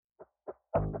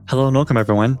Hello and welcome,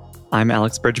 everyone. I'm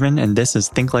Alex Bridgman, and this is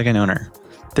Think Like an Owner.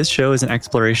 This show is an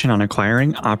exploration on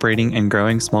acquiring, operating, and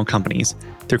growing small companies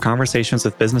through conversations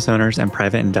with business owners and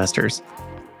private investors.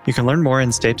 You can learn more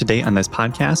and stay up to date on this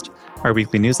podcast, our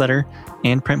weekly newsletter,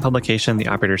 and print publication, The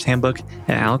Operator's Handbook,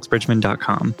 at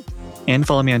alexbridgman.com. And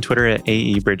follow me on Twitter at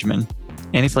AEBridgman.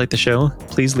 And if you like the show,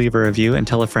 please leave a review and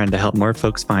tell a friend to help more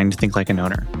folks find Think Like an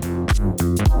Owner.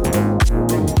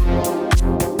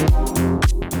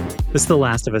 This is the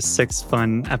last of a 6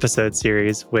 fun episode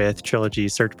series with Trilogy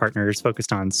search partners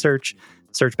focused on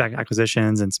search-backed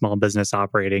acquisitions, and small business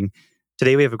operating.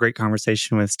 Today, we have a great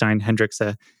conversation with Stein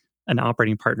Hendrikse, an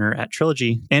operating partner at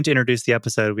Trilogy. And to introduce the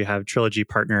episode, we have Trilogy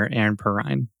partner Aaron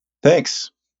Perrine.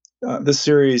 Thanks. This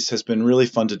series has been really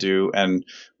fun to do, and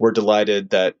we're delighted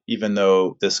that even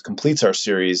though this completes our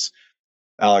series,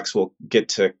 Alex will get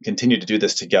to continue to do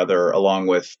this together along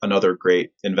with another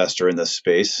great investor in this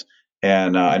space.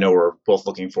 And I know we're both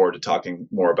looking forward to talking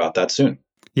more about that soon.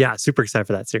 Yeah, super excited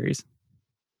for that series.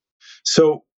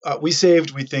 So we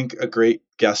think, a great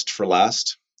guest for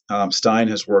last. Stein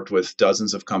has worked with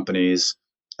dozens of companies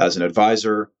as an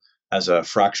advisor, as a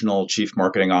fractional chief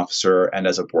marketing officer, and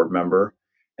as a board member.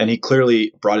 And he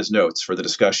clearly brought his notes for the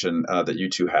discussion that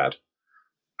you two had.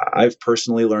 I've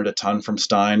personally learned a ton from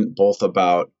Stein, both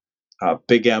about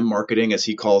big M marketing, as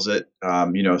he calls it,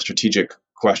 strategic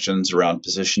questions around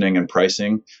positioning and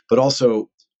pricing, but also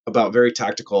about very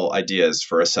tactical ideas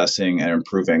for assessing and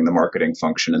improving the marketing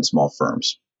function in small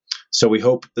firms. So we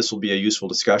hope this will be a useful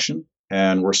discussion,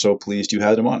 and we're so pleased you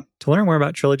had him on. To learn more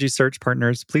about Trilogy Search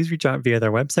Partners, please reach out via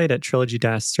their website at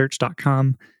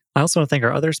trilogy-search.com. I also want to thank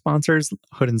our other sponsors,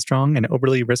 Hood & Strong and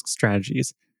Oberly Risk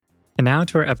Strategies. And now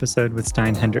to our episode with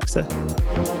Stein Hendrikse.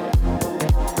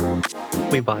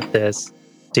 We bought this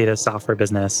data software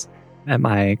business at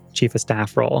my chief of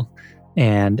staff role,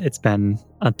 and it's been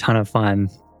a ton of fun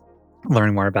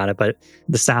learning more about it. But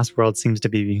the SaaS world seems to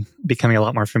be becoming a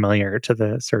lot more familiar to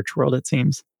the search world, it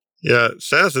seems. Yeah,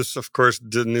 SaaS is, of course,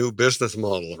 the new business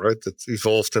model, right? That's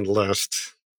evolved in the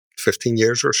last 15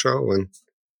 years or so. And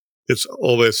it's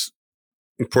always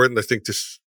important, I think,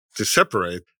 to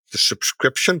separate the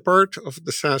subscription part of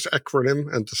the SaaS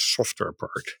acronym and the software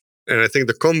part. And I think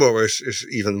the combo is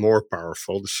even more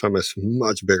powerful. The sum is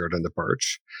much bigger than the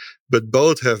parts. But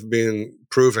both have been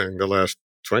proving the last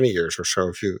 20 years or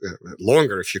so,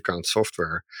 longer if you count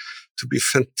software, to be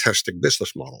fantastic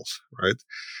business models, right?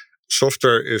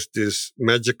 Software is this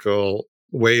magical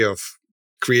way of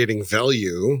creating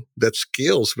value that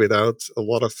scales without a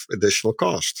lot of additional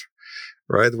cost,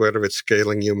 right? Whether it's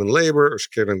scaling human labor or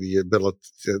scaling the ability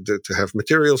to have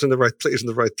materials in the right place in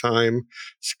the right time,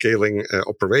 scaling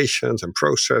operations and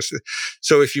processes.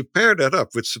 So if you pair that up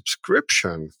with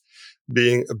subscription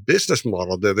being a business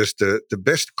model that is the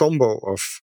best combo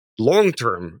of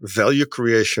long-term value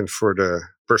creation for the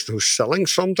person who's selling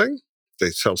something. They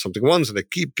sell something once and they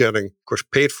keep getting, of course,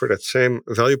 paid for that same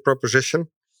value proposition.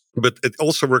 But it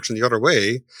also works in the other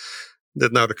way,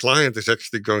 that now the client is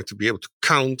actually going to be able to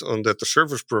count on that the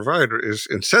service provider is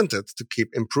incented to keep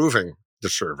improving the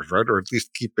service, right? Or at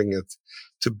least keeping it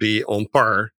to be on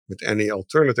par with any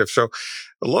alternative. So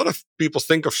a lot of people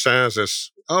think of SaaS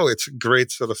as, it's a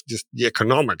great sort of just the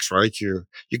economics, right? You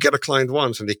get a client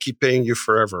once and they keep paying you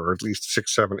forever, or at least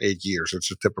 6, 7, 8 years. It's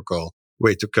a typical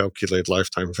way to calculate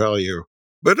lifetime value.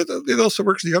 But it also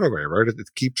works the other way, right? It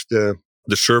keeps the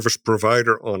service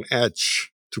provider on edge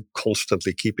to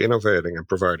constantly keep innovating and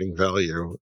providing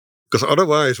value. Because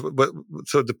otherwise,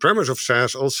 so the premise of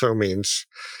SaaS also means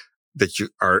that you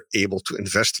are able to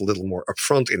invest a little more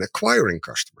upfront in acquiring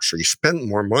customers. So you spend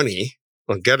more money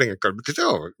on getting a customer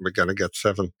because, we're going to get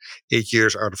 7, 8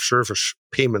 years out of service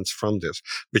payments from this,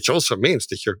 which also means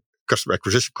that your customer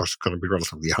acquisition cost is going to be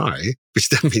relatively high, which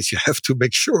then means you have to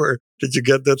make sure that you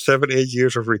get that 7, 8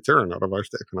 years of return. Otherwise,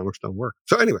 the economics don't work.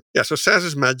 So anyway, so SaaS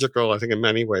is magical, I think, in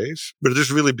many ways, but it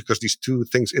is really because these two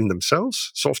things in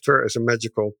themselves, software as a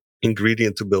magical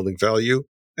ingredient to building value,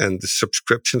 and the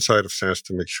subscription side of SaaS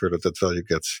to make sure that that value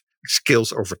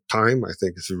scales over time, I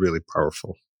think is really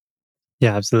powerful.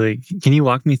 Yeah, absolutely. Can you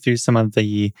walk me through some of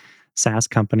the SaaS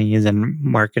companies and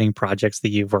marketing projects that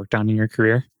you've worked on in your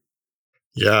career?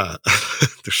 Yeah,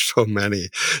 there's so many.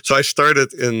 So I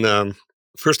started in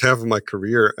first half of my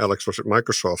career, Alex, was at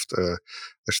Microsoft.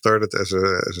 I started as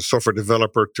a software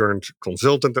developer turned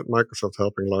consultant at Microsoft,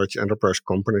 helping large enterprise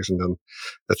companies. And then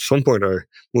at some point I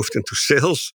moved into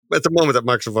sales. At the moment at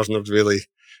Microsoft was not really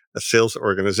a sales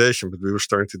organization, but we were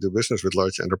starting to do business with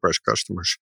large enterprise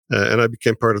customers. And I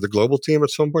became part of the global team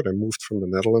at some point. I moved from the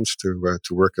Netherlands to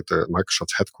work at the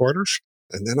Microsoft headquarters.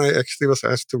 And then I actually was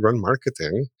asked to run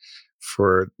marketing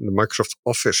for the Microsoft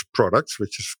Office products,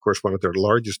 which is, of course, one of their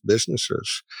largest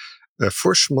businesses,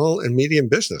 for small and medium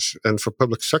business and for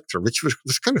public sector, which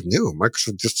was kind of new.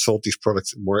 Microsoft just sold these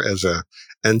products more as a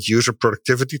end user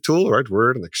productivity tool, right?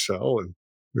 Word and Excel. And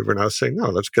we were now saying, no,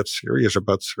 let's get serious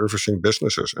about servicing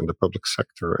businesses and the public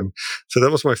sector. And so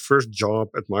that was my first job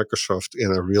at Microsoft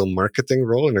in a real marketing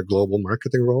role, in a global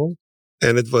marketing role.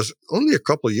 And it was only a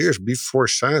couple of years before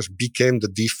SaaS became the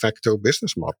de facto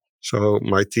business model. So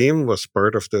my team was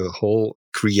part of the whole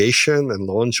creation and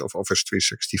launch of Office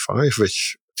 365,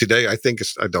 which today I think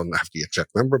is, I don't have the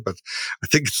exact number, but I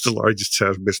think it's the largest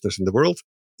SaaS business in the world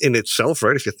in itself,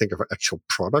 right? If you think of an actual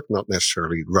product, not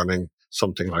necessarily running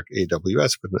something like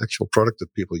AWS, but an actual product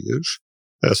that people use.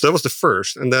 So that was the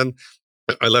first. And then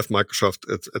I left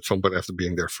Microsoft at some point after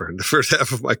being there for the first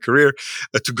half of my career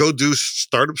to go do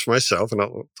startups myself. And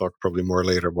I'll talk probably more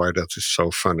later why that is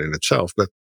so fun in itself. But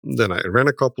then I ran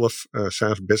a couple of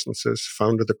SaaS businesses,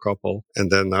 founded a couple. And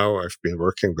then now I've been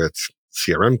working with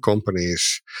CRM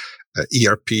companies,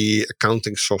 ERP,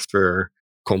 accounting software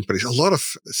companies, a lot of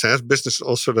SaaS businesses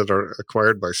also that are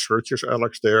acquired by searchers,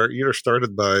 Alex. They're either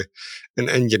started by an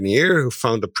engineer who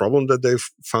found a problem that they've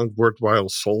found worthwhile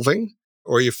solving,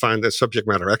 or you find a subject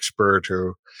matter expert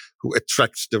who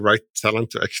attracts the right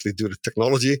talent to actually do the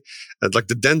technology. And like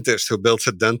the dentist who builds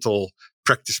a dental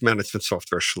practice management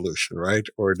software solution, right?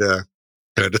 Or the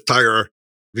tire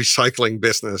recycling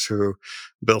business who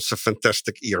builds a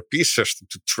fantastic ERP system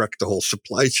to track the whole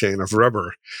supply chain of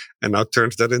rubber and now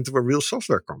turns that into a real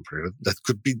software company. That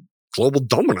could be global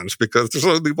dominance because there's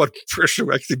only one person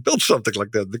who actually built something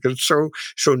like that because it's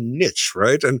so niche,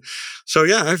 right? And so,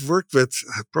 yeah, I've worked with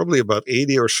probably about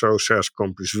 80 or so SaaS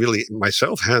companies, really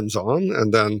myself hands-on,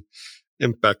 and then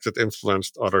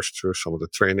influenced others through some of the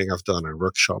training I've done and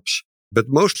workshops. But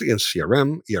mostly in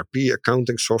CRM, ERP,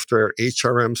 accounting software,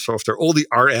 HRM software, all the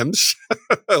RMs.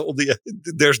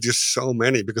 There's just so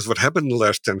many because what happened in the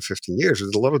last 10, 15 years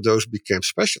is a lot of those became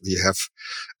special. You have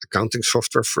accounting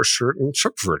software for certain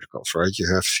sub-verticals, right? You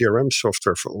have CRM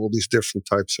software for all these different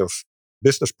types of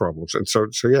business problems. And so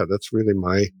yeah, that's really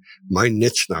my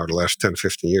niche now the last 10,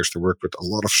 15 years to work with a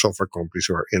lot of software companies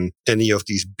who are in any of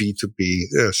these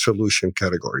B2B solution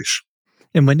categories.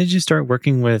 And when did you start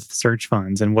working with search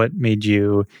funds, and what made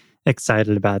you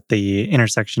excited about the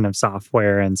intersection of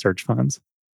software and search funds?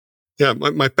 Yeah,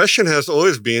 my passion has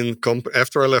always been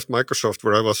after I left Microsoft,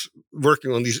 where I was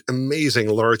working on these amazing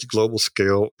large global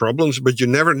scale problems, but you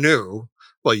never knew.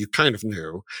 Well, you kind of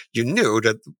knew. You knew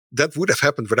that would have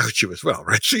happened without you as well,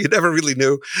 right? So you never really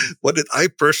knew what did I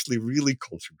personally really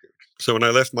contribute. So when I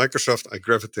left Microsoft, I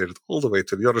gravitated all the way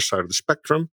to the other side of the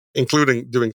spectrum,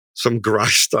 including doing some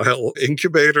garage-style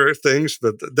incubator things,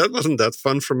 but that wasn't that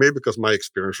fun for me because my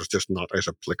experience was just not as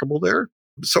applicable there.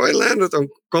 So I landed on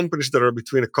companies that are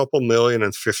between a couple million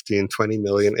and 15, 20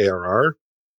 million ARR,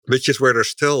 which is where there's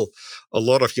still a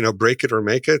lot of, break it or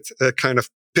make it kind of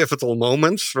pivotal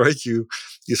moments, right? You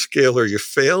scale or you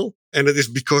fail. And it is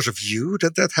because of you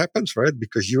that happens, right?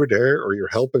 Because you're there or you're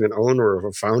helping an owner or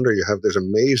a founder, you have this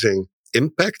amazing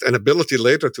impact and ability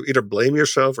later to either blame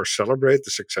yourself or celebrate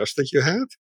the success that you had.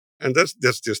 And that's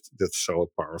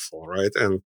so powerful, right?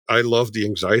 And I love the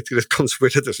anxiety that comes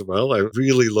with it as well. I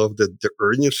really love the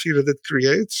urgency that it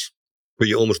creates, where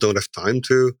you almost don't have time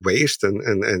to waste and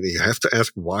you have to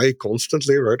ask why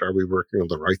constantly, right? Are we working on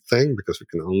the right thing? Because we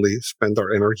can only spend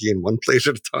our energy in one place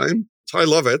at a time. So I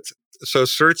love it. So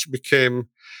search became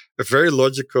a very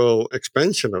logical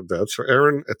expansion of that. So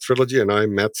Aaron at Trilogy and I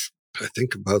met, I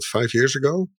think, about 5 years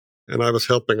ago. And I was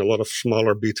helping a lot of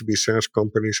smaller B2B SaaS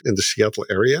companies in the Seattle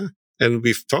area. And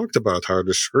we've talked about how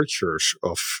the searchers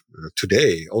of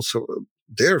today also,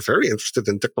 they're very interested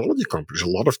in technology companies. A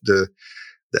lot of the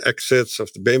exits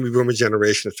of the baby boomer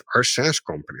generation are SaaS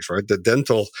companies, right? The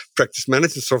dental practice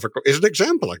management software is an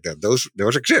example like that. Those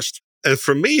exist. And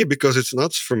for me, because it's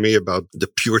not for me about the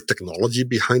pure technology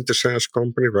behind the SaaS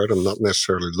company, right? I'm not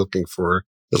necessarily looking for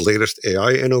the latest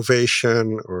AI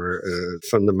innovation or a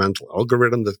fundamental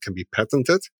algorithm that can be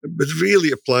patented, but really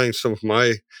applying some of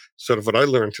my sort of what I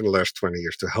learned in the last 20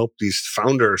 years to help these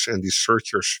founders and these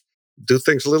searchers do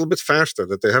things a little bit faster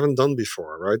that they haven't done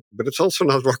before, right? But it's also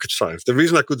not rocket science. The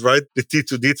reason I could write the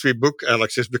T2D3 book,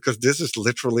 Alex, is because this is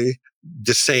literally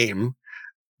the same.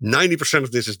 90%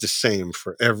 of this is the same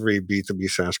for every B2B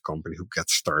SaaS company who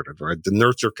gets started, right? The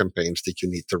nurture campaigns that you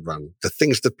need to run, the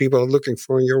things that people are looking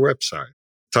for on your website,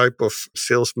 type of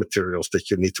sales materials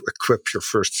that you need to equip your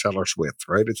first sellers with,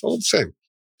 right? It's all the same.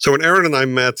 So when Aaron and I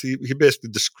met, he basically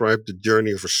described the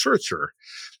journey of a searcher,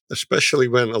 especially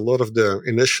when a lot of the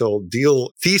initial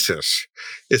deal thesis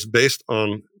is based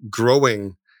on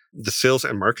growing the sales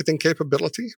and marketing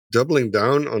capability, doubling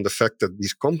down on the fact that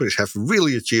these companies have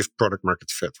really achieved product market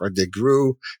fit, right? They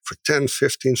grew for 10,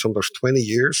 15, sometimes 20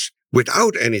 years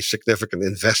without any significant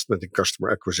investment in customer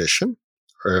acquisition.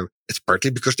 It's partly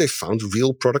because they found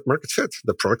real product market fit.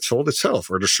 The product sold itself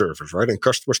or the service, right? And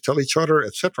customers tell each other,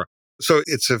 etc. So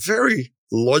it's a very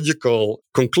logical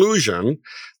conclusion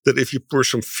that if you pour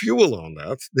some fuel on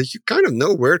that you kind of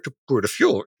know where to pour the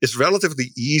fuel. It's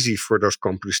relatively easy for those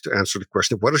companies to answer the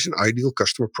question, what does an ideal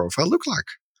customer profile look like?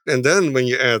 And then when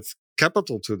you add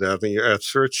capital to that and you add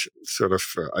search sort of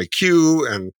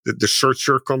IQ and the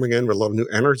searcher coming in with a lot of new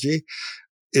energy,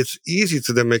 it's easy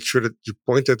to then make sure that you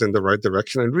point it in the right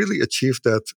direction and really achieve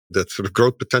that sort of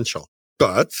growth potential.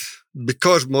 But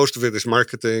because most of it is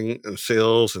marketing and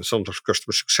sales and sometimes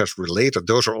customer success related,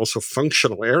 those are also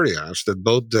functional areas that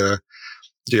both the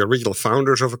original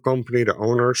founders of a company, the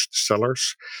owners, the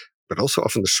sellers, but also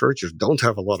often the searchers don't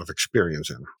have a lot of experience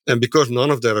in. And because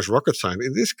none of that is rocket science,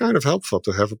 it is kind of helpful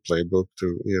to have a playbook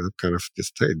to, kind of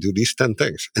just, hey, do these 10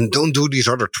 things and don't do these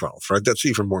other 12, right? That's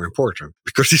even more important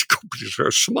because these companies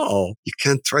are small. You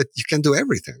can't do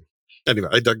everything. Anyway,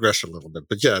 I digress a little bit,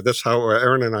 but yeah, that's how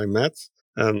Aaron and I met.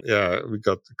 And yeah, we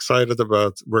got excited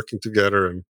about working together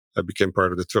and I became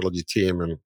part of the Trilogy team.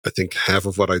 And I think half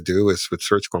of what I do is with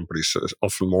search companies,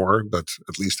 often more, but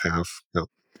at least half. Yeah.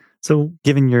 So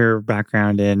given your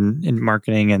background in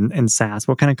marketing and SaaS,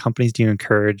 what kind of companies do you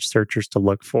encourage searchers to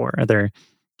look for? Are there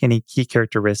any key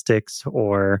characteristics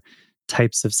or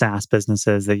types of SaaS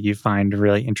businesses that you find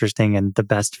really interesting and the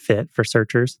best fit for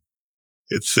searchers?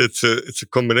 It's a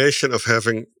combination of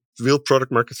having real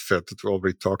product market fit that we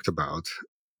already talked about,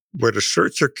 where the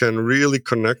searcher can really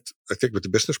connect, I think, with the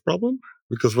business problem.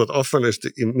 Because what often is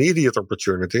the immediate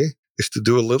opportunity is to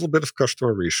do a little bit of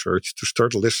customer research, to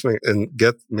start listening and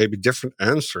get maybe different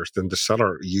answers than the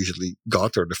seller usually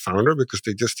got or the founder, because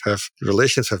they just have, the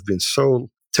relations have been so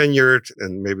tenured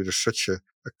and maybe there's such a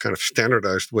kind of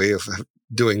standardized way of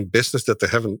doing business that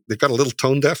they got a little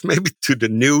tone deaf maybe to the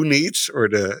new needs or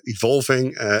the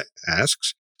evolving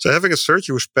asks. So having a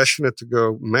searcher who's passionate to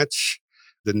go match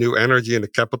the new energy and the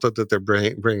capital that they're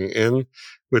bringing in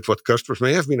with what customers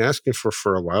may have been asking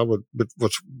for a while, but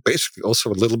what's basically also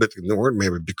a little bit ignored,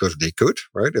 maybe because they could,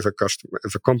 right? If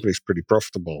a company is pretty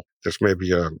profitable, there's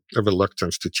maybe a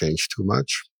reluctance to change too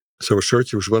much. So a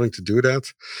searcher who's willing to do that,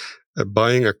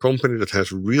 buying a company that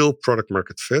has real product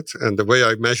market fit. And the way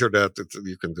I measure that,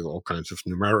 you can do all kinds of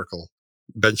numerical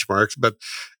benchmarks, but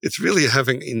it's really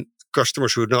having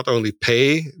customers who not only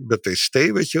pay, but they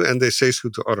stay with you and they say so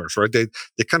to others, right? They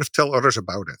kind of tell others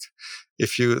about it.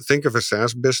 If you think of a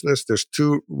SaaS business, there's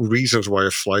two reasons why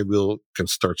a flywheel can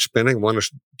start spinning. One is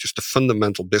just the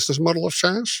fundamental business model of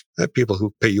SaaS, people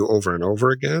who pay you over and over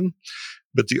again.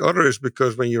 But the other is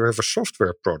because when you have a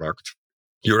software product,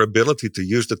 your ability to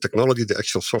use the technology, the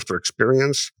actual software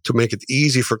experience, to make it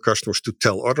easy for customers to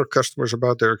tell other customers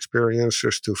about their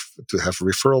experiences, to have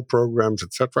referral programs,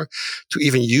 etc., to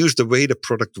even use the way the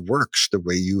product works, the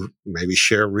way you maybe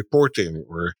share reporting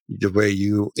or the way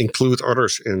you include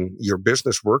others in your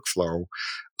business workflow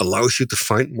allows you to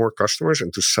find more customers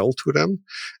and to sell to them.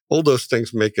 All those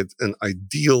things make it an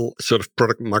ideal sort of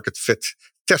product market fit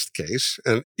test case.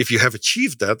 And if you have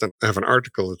achieved that, and I have an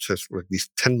article that says like these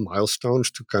 10 milestones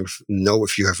to kind of know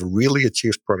if you have really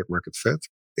achieved product market fit,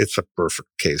 it's a perfect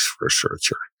case for a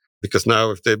searcher. Because now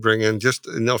if they bring in just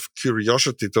enough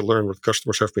curiosity to learn what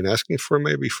customers have been asking for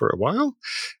maybe for a while,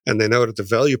 and they know that the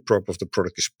value prop of the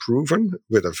product is proven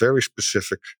with a very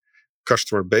specific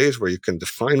customer base where you can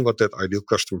define what that ideal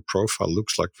customer profile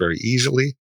looks like very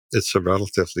easily, it's a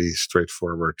relatively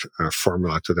straightforward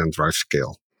formula to then drive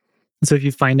scale. So if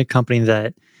you find a company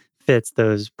that fits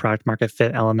those product market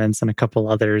fit elements and a couple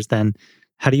others, then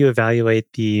how do you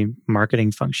evaluate the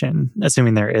marketing function,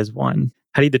 assuming there is one?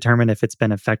 How do you determine if it's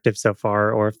been effective so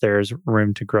far or if there's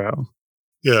room to grow?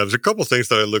 Yeah, there's a couple of things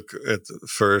that I look at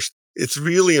first. It's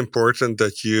really important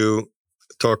that you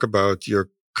talk about your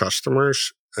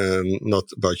customers and not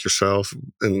about yourself.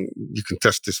 And you can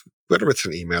test this, whether it's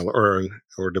an email or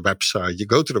the website. You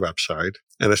go to the website,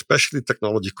 and especially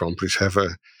technology companies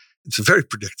it's very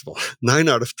predictable. 9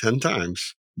 out of 10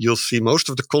 times, you'll see most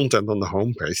of the content on the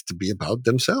homepage to be about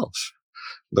themselves.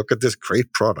 Look at this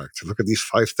great product. Look at these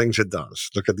 5 things it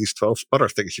does. Look at these 12 other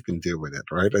things you can do with it,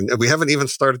 right? And we haven't even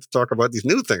started to talk about these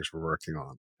new things we're working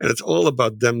on. And it's all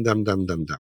about them.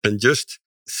 And just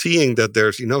seeing that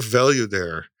there's enough value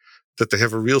there that they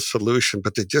have a real solution,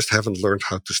 but they just haven't learned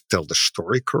how to tell the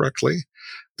story correctly,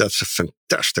 that's a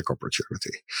fantastic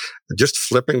opportunity. Just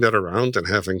flipping that around and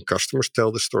having customers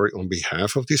tell the story on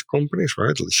behalf of these companies,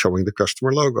 right? Showing the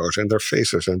customer logos and their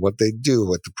faces and what they do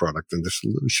with the product and the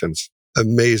solutions.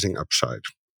 Amazing upside.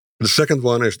 The second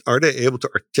one is, are they able to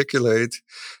articulate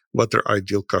what their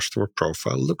ideal customer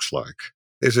profile looks like?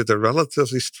 Is it a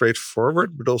relatively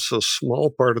straightforward, but also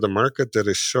small part of the market that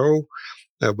is so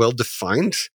well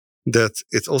defined that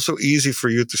it's also easy for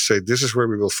you to say, this is where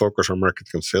we will focus our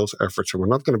marketing and sales efforts, and we're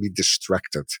not going to be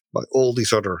distracted by all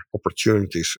these other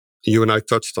opportunities. You and I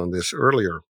touched on this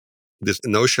earlier, this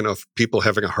notion of people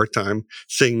having a hard time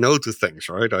saying no to things,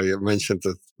 right? I mentioned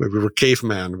that when we were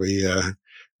cavemen,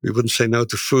 we wouldn't say no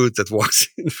to food that walks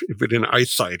in within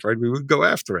eyesight, right? We would go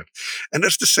after it. And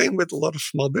that's the same with a lot of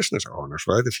small business owners,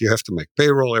 right? If you have to make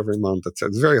payroll every month, it's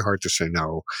very hard to say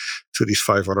no to these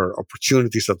 5 other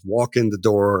opportunities that walk in the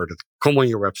door, that come on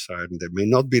your website, and they may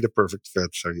not be the perfect fit.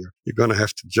 So you're going to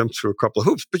have to jump through a couple of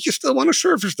hoops, but you still want to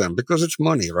service them because it's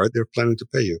money, right? They're planning to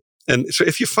pay you. And so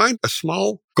if you find a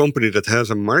small company that has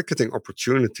a marketing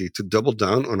opportunity to double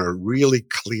down on a really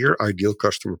clear ideal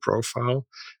customer profile,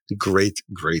 great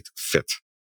fit.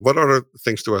 What other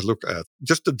things do I look at?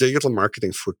 Just the digital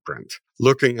marketing footprint,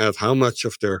 looking at how much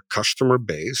of their customer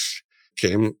base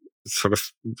came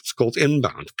it's called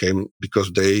inbound, came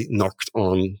because they knocked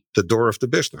on the door of the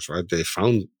business, right? They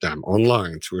found them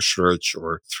online through a search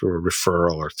or through a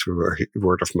referral or through a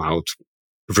word of mouth,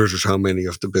 versus how many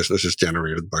of the business is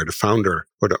generated by the founder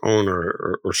or the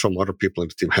owner or some other people in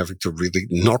the team having to really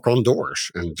knock on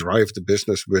doors and drive the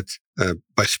business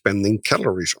by spending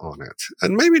calories on it.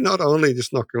 And maybe not only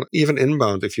just knocking, even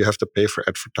inbound if you have to pay for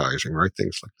advertising, right?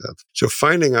 Things like that. So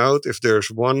finding out if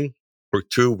there's 1 or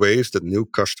 2 ways that new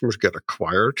customers get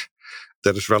acquired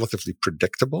that is relatively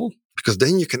predictable, because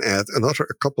then you can add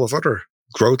a couple of other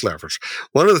growth levers.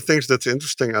 One of the things that's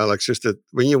interesting, Alex, is that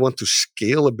when you want to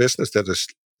scale a business that has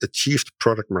achieved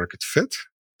product market fit,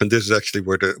 and this is actually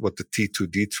what the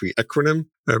T2D3 acronym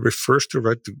refers to,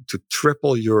 right? To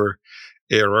triple your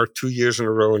ARR 2 years in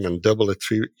a row and then double it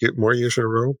 3 more years in a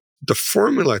row. The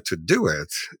formula to do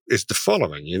it is the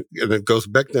following. And it goes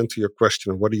back then to your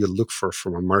question of what do you look for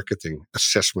from a marketing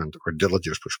assessment or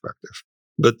diligence perspective.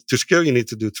 But to scale, you need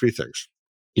to do 3 things.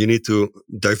 You need to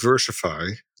diversify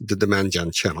the demand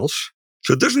gen channels.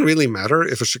 So it doesn't really matter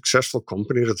if a successful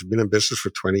company that's been in business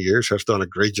for 20 years has done a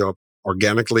great job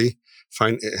organically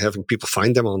having people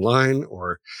find them online,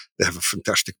 or they have a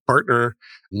fantastic partner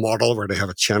model where they have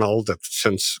a channel that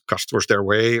sends customers their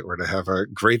way, or they have a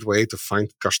great way to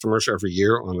find customers every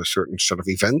year on a certain set of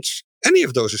events. Any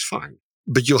of those is fine.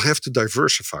 But you'll have to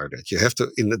diversify that. You have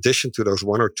to, in addition to those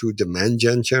 1 or 2 demand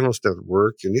gen channels that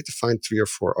work, you need to find 3 or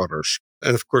 4 others.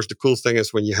 And of course, the cool thing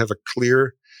is when you have a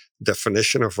clear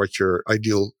definition of what your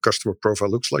ideal customer profile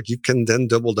looks like, you can then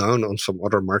double down on some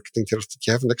other marketing channels that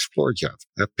you haven't explored yet.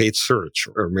 A paid search,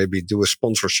 or maybe do a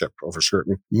sponsorship of a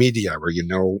certain media where you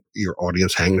know your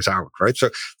audience hangs out, right? So,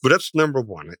 but that's number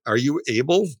 1. Are you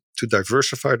able to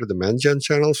diversify the demand gen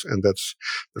channels? And that's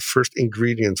the first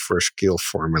ingredient for a scale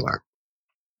formula.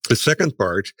 The second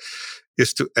part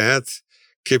is to add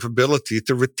capability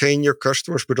to retain your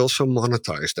customers, but also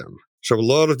monetize them. So a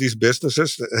lot of these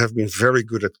businesses have been very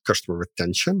good at customer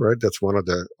retention, right? That's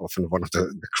often one of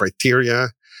the criteria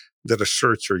that a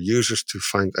searcher uses to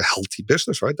find a healthy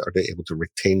business, right? Are they able to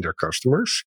retain their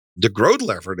customers? The growth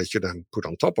lever that you then put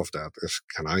on top of that is,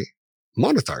 can I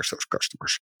monetize those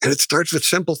customers? And it starts with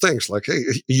simple things like, hey,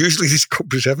 usually these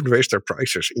companies haven't raised their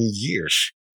prices in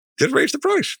years. Did raise the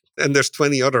price. And there's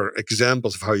 20 other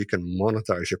examples of how you can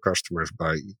monetize your customers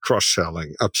by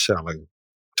cross-selling, upselling,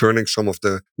 turning some of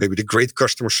maybe the great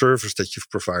customer service that you've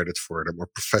provided for them or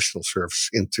professional service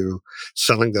into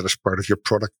selling that as part of your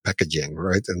product packaging,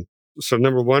 right? And so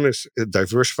number 1 is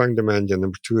diversifying demand, and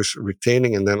number 2 is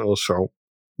retaining and then also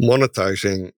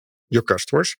monetizing your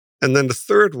customers. And then the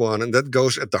third one, and that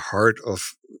goes at the heart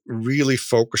of really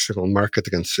focusing on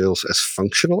marketing and sales as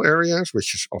functional areas,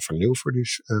 which is often new for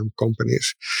these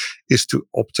companies, is to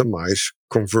optimize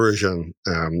conversion,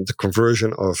 the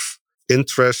conversion of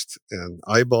interest and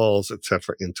eyeballs,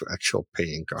 etc., into actual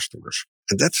paying customers.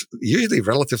 And that's usually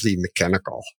relatively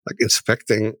mechanical, like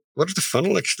inspecting what does the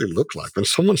funnel actually look like? When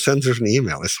someone sends us an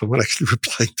email, is someone actually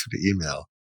replying to the email?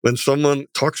 When someone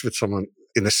talks with someone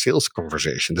in a sales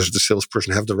conversation, does the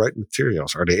salesperson have the right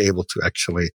materials? Are they able to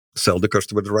actually sell the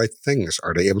customer the right things?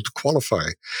 Are they able to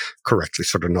qualify correctly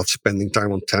so they're not spending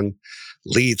time on 10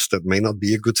 leads that may not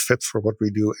be a good fit for what we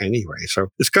do anyway? So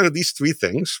it's kind of these 3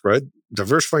 things, right?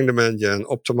 Diversifying demand gen,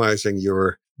 optimizing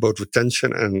your both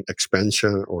retention and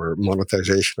expansion or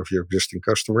monetization of your existing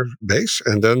customer base,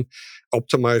 and then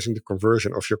optimizing the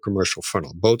conversion of your commercial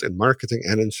funnel, both in marketing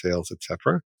and in sales,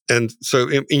 etc. And so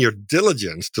in your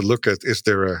diligence to look at, is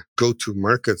there a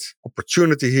go-to-market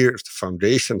opportunity here? Is the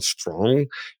foundation strong?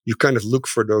 You kind of look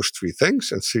for those three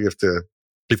things and see if the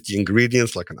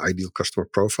ingredients, like an ideal customer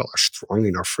profile, are strong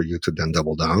enough for you to then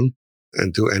double down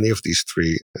and do any of these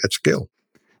three at scale.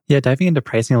 Yeah, diving into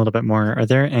pricing a little bit more, are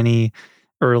there any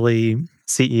early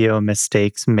CEO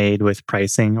mistakes made with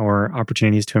pricing or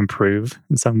opportunities to improve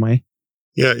in some way?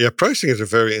 Yeah, pricing is a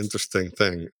very interesting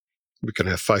thing. We can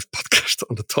have 5 podcasts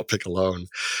on the topic alone.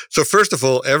 So first of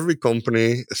all, every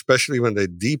company, especially when they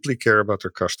deeply care about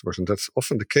their customers, and that's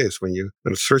often the case when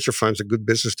a searcher finds a good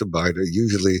business to buy,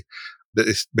 that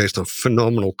is based on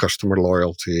phenomenal customer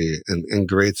loyalty and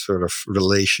great sort of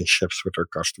relationships with their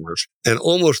customers. And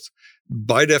almost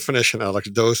by definition, Alex,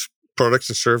 those products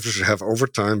and services have over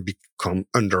time become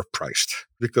underpriced.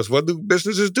 Because what do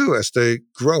businesses do as they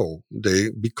grow? They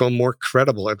become more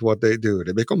credible at what they do.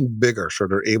 They become bigger, so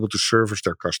they're able to service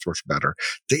their customers better.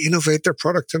 They innovate their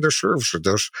products and their services.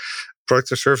 Those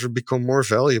products and services become more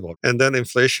valuable. And then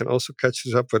inflation also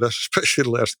catches up with us, especially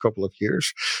the last couple of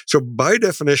years. So by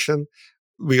definition,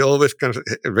 we always kind of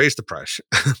raise the price.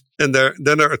 And then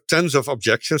there are tons of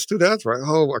objections to that, right?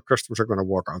 Oh, our customers are going to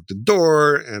walk out the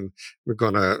door and we're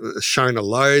going to shine a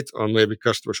light on maybe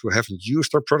customers who haven't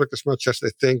used our product as much as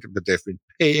they think, but they've been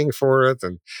paying for it.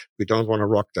 And we don't want to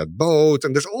rock that boat.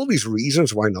 And there's all these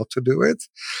reasons why not to do it.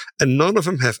 And none of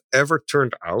them have ever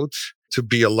turned out to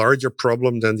be a larger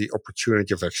problem than the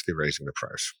opportunity of actually raising the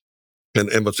price.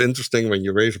 And what's interesting, when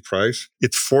you raise a price,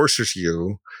 it forces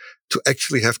you to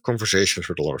actually have conversations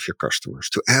with a lot of your customers,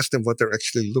 to ask them what they're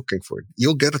actually looking for.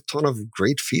 You'll get a ton of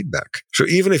great feedback. So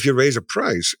even if you raise a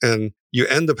price and you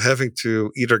end up having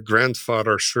to either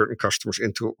grandfather certain customers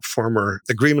into former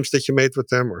agreements that you made with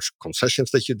them or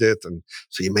concessions that you did, and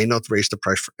so you may not raise the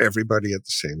price for everybody at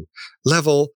the same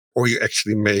level, or you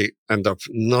actually may end up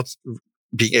not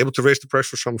being able to raise the price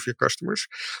for some of your customers,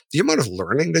 the amount of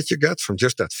learning that you get from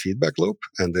just that feedback loop,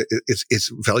 and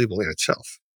it's valuable in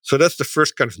itself. So that's the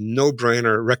first kind of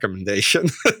no-brainer recommendation.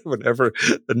 Whenever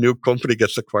a new company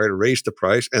gets acquired, raise the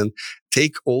price and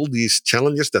take all these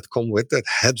challenges that come with that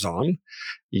heads on.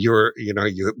 You're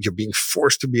being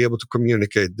forced to be able to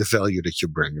communicate the value that you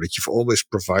bring, that you've always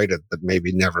provided, but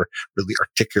maybe never really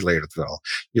articulated well.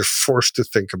 You're forced to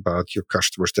think about your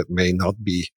customers that may not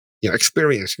be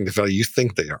experiencing the value you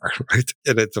think they are, right?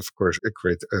 And it's, of course, a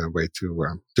great way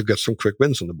to get some quick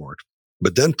wins on the board.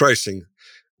 But then pricing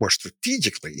more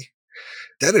strategically,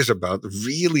 that is about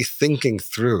really thinking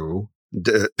through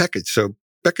the package. So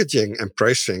packaging and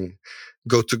pricing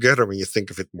go together when you think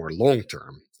of it more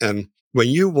long-term. And when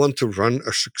you want to run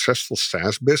a successful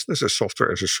SaaS business, a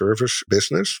software as a service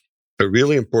business, a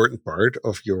really important part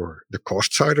of the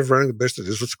cost side of running the business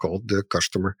is what's called the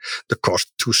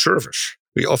cost to service.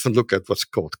 We often look at what's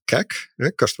called CAC,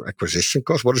 customer acquisition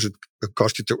cost. What does it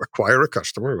cost you to acquire a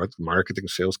customer, right? Marketing,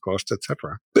 sales costs,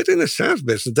 etc. But in a SaaS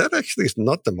business, that actually is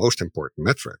not the most important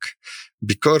metric.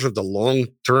 Because of the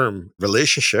long-term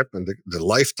relationship and the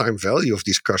lifetime value of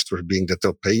these customers being that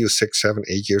they'll pay you 6, 7,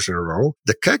 8 years in a row,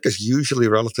 the CAC is usually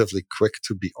relatively quick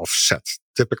to be offset,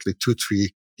 typically 2,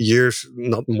 3 years,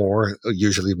 not more,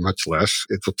 usually much less.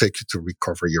 It will take you to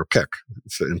recover your CAC.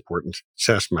 It's an important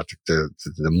SaaS metric, the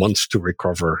months to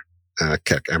recover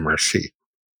CAC MRC.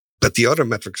 But the other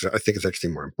metrics, I think, is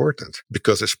actually more important,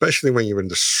 because especially when you're in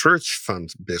the search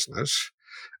fund business,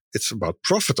 it's about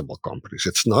profitable companies.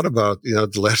 It's not about,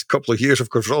 the last couple of years, of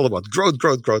course, it's all about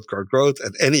growth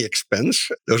at any expense.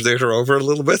 Those days are over a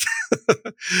little bit.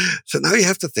 So now you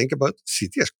have to think about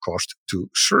CTS, cost to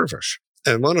service.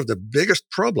 And one of the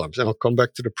biggest problems, and I'll come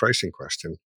back to the pricing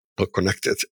question, I'll connect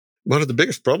it. One of the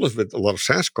biggest problems with a lot of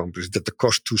SaaS companies is that the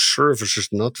cost to service is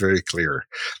not very clear.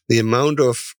 The amount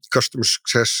of customer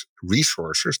success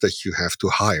resources that you have to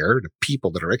hire, the people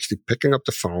that are actually picking up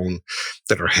the phone,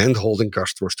 that are hand-holding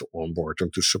customers to onboard them,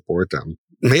 to support them,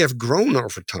 may have grown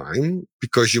over time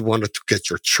because you wanted to get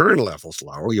your churn levels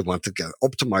low. You want to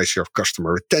optimize your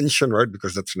customer retention, right?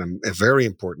 Because that's a very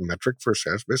important metric for a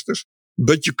SaaS business.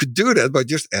 But you could do that by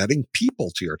just adding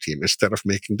people to your team instead of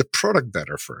making the product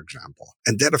better, for example.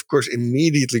 And that, of course,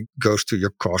 immediately goes to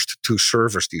your cost to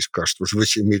service these customers,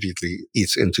 which immediately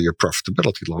eats into your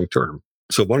profitability long term.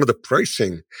 So one of the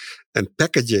pricing and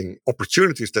packaging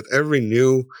opportunities that every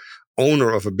new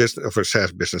owner of a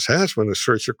SaaS business has when a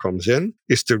searcher comes in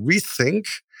is to rethink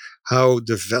how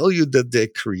the value that they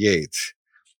create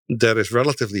that is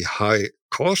relatively high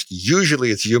cost. Usually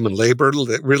it's human labor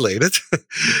related.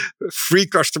 Free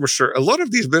customer service. A lot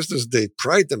of these businesses, they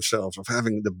pride themselves of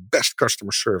having the best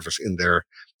customer service in their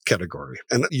category.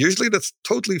 And usually that's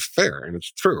totally fair and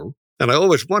it's true. And I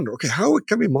always wonder, okay, how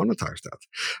can we monetize that?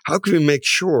 How can we make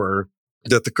sure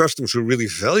that the customers who really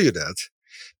value that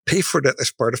pay for that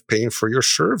as part of paying for your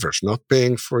service, not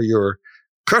paying for your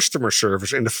customer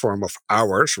service in the form of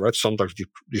hours, right? Sometimes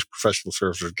these professional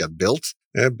services get built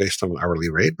based on an hourly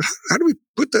rate. But how do we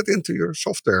put that into your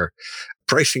software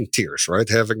pricing tiers, right?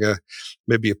 Having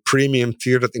maybe a premium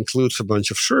tier that includes a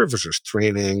bunch of services,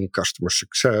 training, customer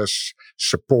success,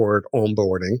 support,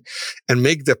 onboarding, and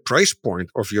make the price point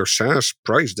of your SaaS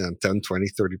price then 10, 20,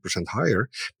 30% higher.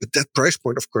 But that price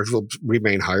point, of course, will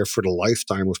remain higher for the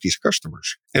lifetime of these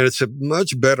customers. And it's a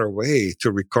much better way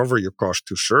to recover your cost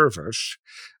to service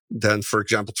than, for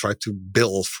example, try to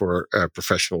bill for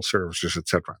professional services,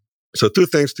 etc. So 2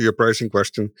 things to your pricing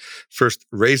question. First,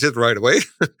 raise it right away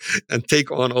and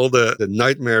take on all the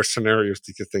nightmare scenarios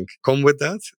that you think come with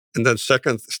that. And then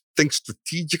second, think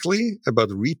strategically about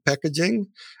repackaging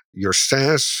your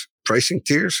SaaS pricing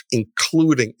tiers,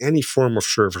 including any form of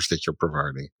service that you're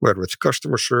providing, whether it's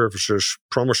customer services,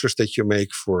 promises that you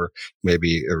make for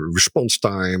maybe a response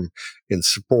time in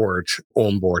support,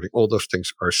 onboarding. All those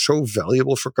things are so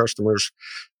valuable for customers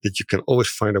that you can always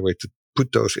find a way to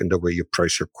put those in the way you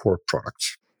price your core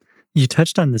products. You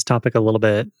touched on this topic a little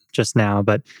bit just now,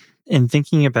 but in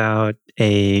thinking about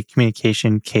a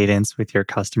communication cadence with your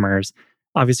customers,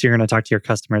 obviously you're going to talk to your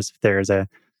customers if there's a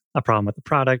problem with the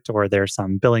product or there's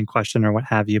some billing question or what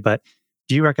have you. But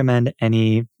do you recommend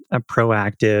any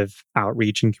proactive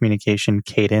outreach and communication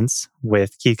cadence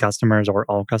with key customers or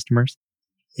all customers?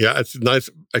 Yeah, it's nice.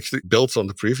 Actually, builds on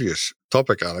the previous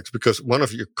topic, Alex, because one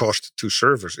of your cost to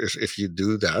service is if you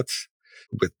do that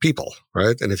with people,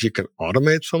 right? And if you can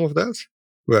automate some of that,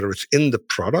 whether it's in the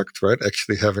product, right?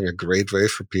 Actually having a great way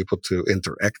for people to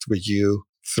interact with you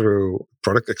through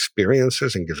product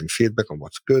experiences and giving feedback on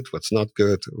what's good, what's not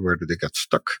good, where do they get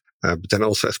stuck. But then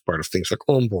also as part of things like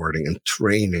onboarding and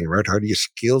training, right? How do you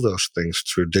scale those things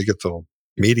through digital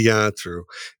media, through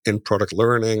in-product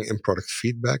learning, in-product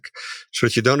feedback, so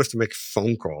that you don't have to make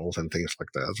phone calls and things like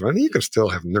that, right? And you can still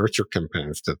have nurture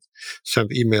campaigns that send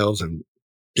emails and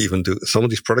even do some of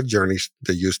these product journeys.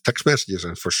 They use text messages,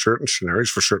 and for certain scenarios,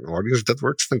 for certain audiences, that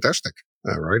works fantastic,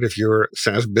 right? If your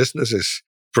SaaS business is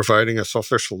providing a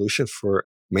software solution for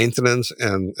maintenance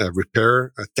and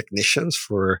repair technicians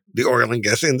for the oil and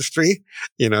gas industry,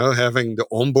 having the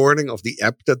onboarding of the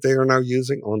app that they are now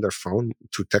using on their phone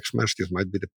to text messages might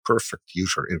be the perfect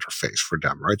user interface for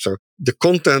them, right? So the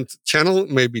content channel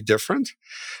may be different,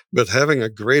 but having a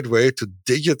great way to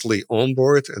digitally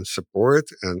onboard and support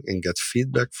and get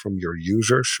feedback from your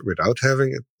users without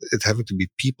having it having to be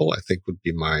people, I think would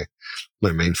be my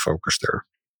main focus there.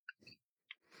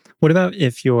 What about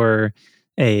if you're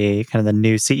a kind of the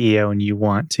new CEO and you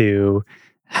want to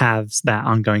have that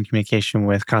ongoing communication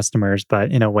with customers,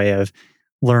 but in a way of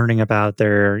learning about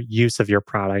their use of your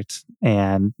product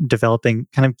and developing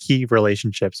kind of key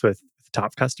relationships with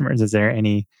top customers? Is there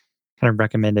any kind of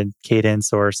recommended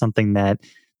cadence or something that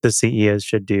the CEOs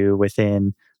should do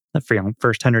within the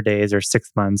first 100 days or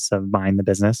 6 months of buying the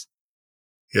business?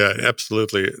 Yeah,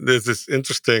 absolutely. There's this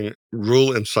interesting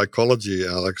rule in psychology,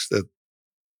 Alex, that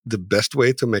the best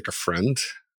way to make a friend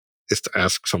is to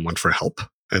ask someone for help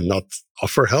and not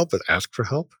offer help, but ask for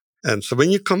help. And so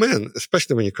when you come in,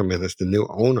 especially when you come in as the new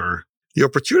owner, the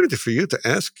opportunity for you to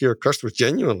ask your customers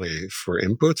genuinely for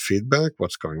input, feedback,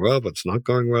 what's going well, what's not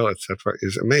going well, etc.,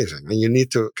 is amazing. And you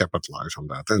need to capitalize on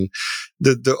that. And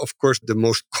of course, the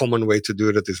most common way to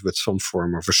do that is with some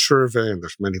form of a survey. And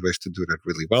there's many ways to do that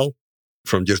really well.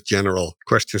 From just general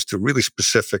questions to really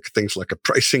specific things like a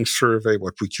pricing survey,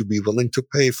 what would you be willing to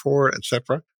pay for,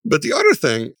 etc. But the other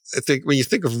thing, I think, when you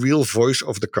think of real voice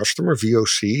of the customer,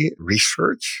 VOC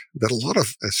research, that a lot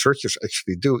of searchers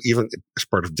actually do, even as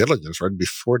part of diligence, right,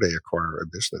 before they acquire a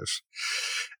business,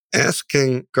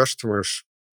 asking customers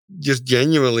just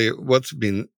genuinely what's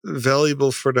been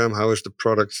valuable for them, how is the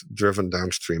product driven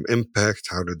downstream impact,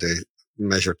 how do they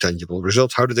measure tangible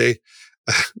results, how do they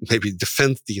maybe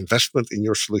defend the investment in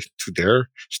your solution to their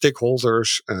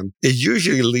stakeholders. It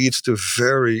usually leads to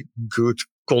very good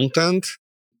content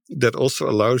that also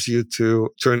allows you to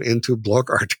turn into blog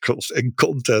articles and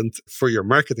content for your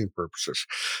marketing purposes.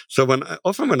 So when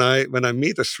I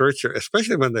meet a searcher,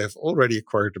 especially when they have already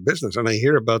acquired the business, and I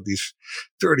hear about these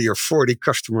 30 or 40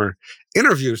 customer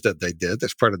interviews that they did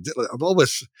as part of, I'm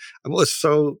always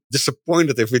so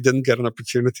disappointed if we didn't get an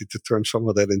opportunity to turn some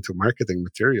of that into marketing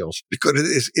materials, because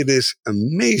it is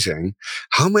amazing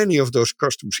how many of those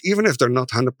customers, even if they're not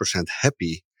 100%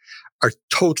 happy, are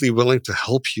totally willing to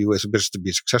help you as a business to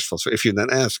be successful. So if you then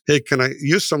ask, hey, can I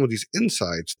use some of these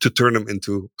insights to turn them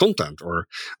into content or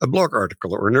a blog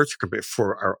article or a nurture campaign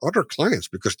for our other clients,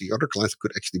 because the other clients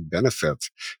could actually benefit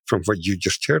from what you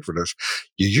just shared with us,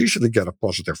 you usually get a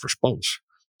positive response.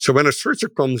 So when a searcher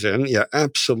comes in, yeah,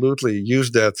 absolutely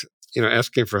use that.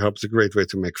 Asking for help is a great way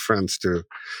to make friends to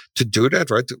do that,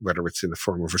 right? Whether it's in the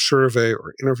form of a survey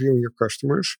or interviewing your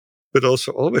customers. But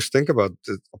also always think about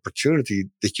the opportunity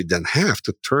that you then have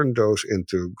to turn those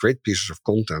into great pieces of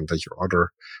content that your other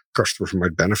customers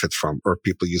might benefit from or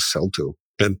people you sell to.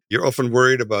 And you're often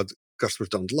worried about customers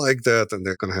don't like that and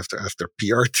they're going to have to ask their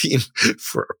PR team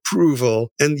for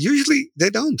approval. And usually they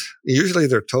don't. Usually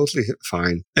they're totally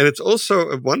fine. And it's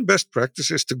also one best practice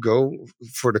is to go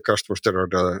for the customers that are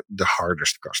the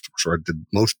hardest customers, or the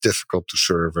most difficult to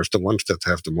serve, or the ones that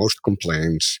have the most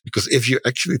complaints. Because if you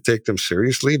actually take them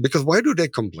seriously, because why do they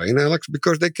complain, Alex?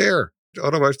 Because they care.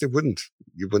 Otherwise, you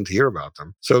wouldn't hear about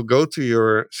them. So go to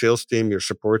your sales team, your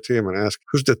support team, and ask,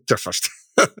 who's the toughest?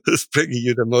 Who's bringing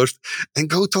you the most? And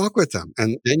go talk with them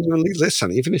and genuinely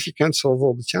listen, even if you can't solve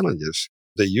all the challenges.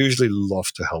 They usually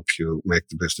love to help you make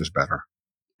the business better.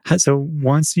 So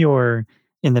once you're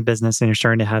in the business and you're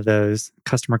starting to have those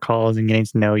customer calls and getting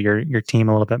to know your team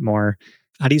a little bit more,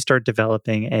 how do you start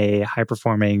developing a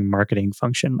high-performing marketing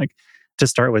function? Like, to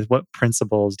start with, what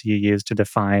principles do you use to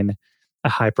define a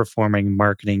high-performing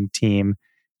marketing team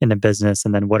in a business?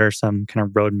 And then what are some kind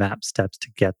of roadmap steps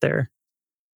to get there?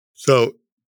 So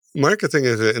marketing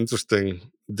is an interesting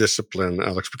discipline,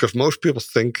 Alex, because most people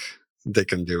think they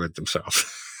can do it themselves.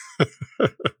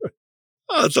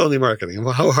 It's only marketing.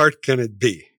 Well, how hard can it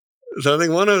be? So I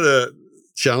think one of the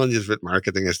challenges with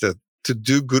marketing is that to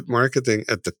do good marketing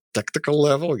at the tactical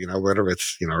level, whether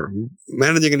it's,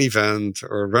 managing an event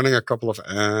or running a couple of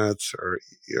ads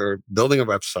or building a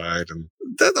website, and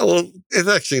that all is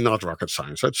actually not rocket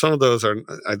science, right? Some of those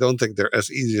I don't think they're as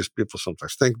easy as people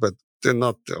sometimes think, but they're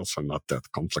also not that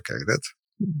complicated.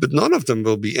 But none of them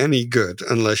will be any good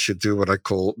unless you do what I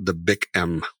call the big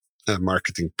M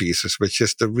marketing pieces, which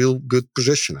is the real good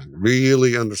positioning,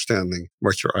 really understanding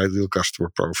what your ideal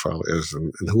customer profile is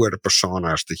and who are the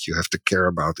personas that you have to care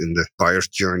about in the buyer's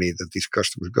journey that these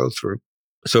customers go through.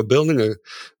 So building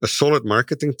a solid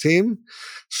marketing team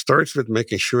starts with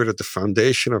making sure that the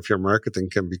foundation of your marketing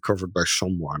can be covered by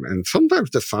someone. And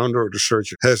sometimes the founder or the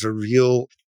surgeon has a real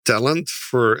talent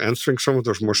for answering some of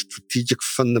those more strategic,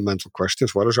 fundamental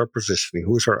questions. What is our positioning?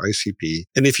 Who is our ICP?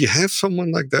 And if you have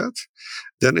someone like that,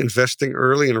 then investing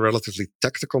early in a relatively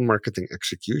tactical marketing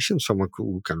execution, someone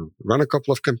who can run a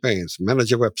couple of campaigns,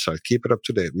 manage a website, keep it up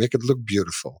to date, make it look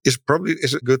beautiful, is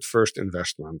a good first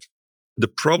investment. The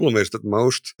problem is that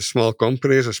most small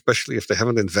companies, especially if they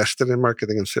haven't invested in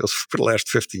marketing and sales for the last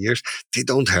 50 years, they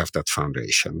don't have that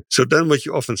foundation. So then what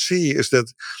you often see is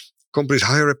that companies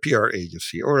hire a PR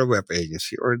agency or a web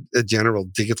agency or a general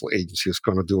digital agency who's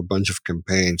going to do a bunch of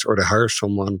campaigns, or they hire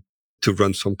someone to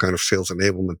run some kind of sales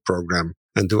enablement program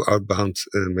and do outbound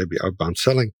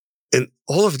selling. And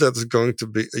all of that is going to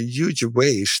be a huge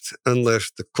waste unless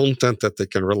the content that they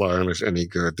can rely on is any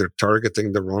good. They're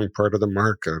targeting the wrong part of the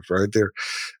market, right?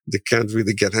 They can't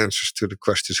really get answers to the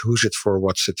questions, who's it for,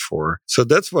 what's it for? So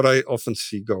that's what I often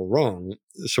see go wrong.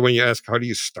 So when you ask, how do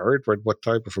you start, right? What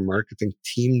type of a marketing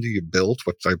team do you build?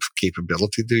 What type of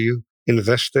capability do you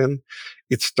invest in?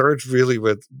 It starts really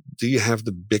with, do you have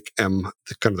the big M,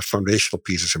 the kind of the foundational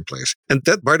pieces in place? And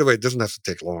that, by the way, doesn't have to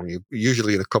take long.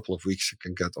 Usually in a couple of weeks, you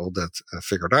can get all that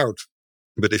figured out.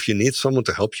 But if you need someone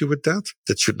to help you with that,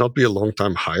 that should not be a long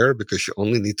time hire, because you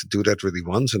only need to do that really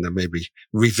once and then maybe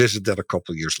revisit that a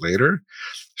couple of years later.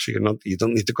 So you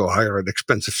don't need to go hire an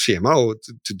expensive CMO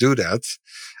to do that.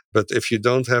 But if you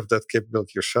don't have that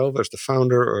capability yourself as the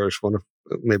founder or as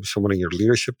maybe someone in your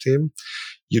leadership team,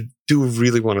 you do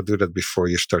really want to do that before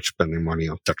you start spending money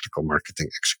on tactical marketing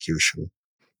execution.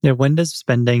 Yeah, when does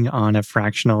spending on a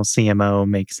fractional CMO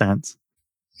make sense?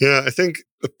 Yeah, I think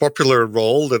a popular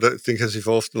role that I think has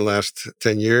evolved in the last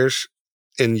 10 years.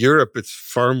 In Europe, it's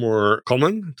far more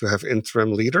common to have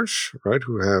interim leaders, right?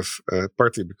 Who have,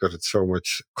 partly because it's so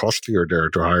much costlier there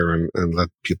to hire and let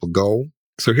people go.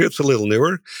 So here it's a little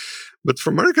newer. But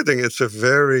for marketing, it's a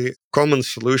very common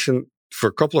solution for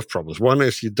a couple of problems. One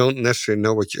is you don't necessarily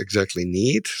know what you exactly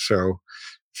need. So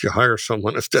if you hire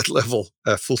someone at that level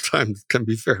full-time, it can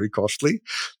be very costly.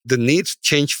 The needs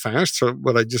change fast. So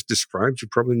what I just described, you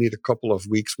probably need a couple of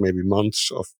weeks, maybe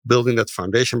months of building that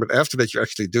foundation. But after that, you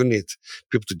actually do need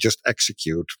people to just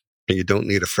execute. And you don't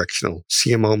need a fractional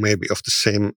CMO maybe of the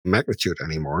same magnitude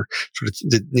anymore. So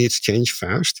the needs change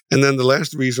fast. And then the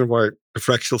last reason why a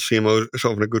fractional CMO is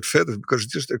often a good fit is because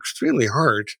it's just extremely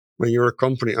hard when you're a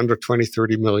company under 20,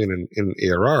 30 million in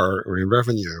ARR or in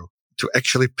revenue to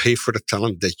actually pay for the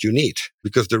talent that you need.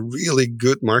 Because the really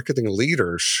good marketing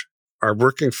leaders are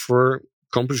working for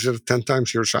companies that are 10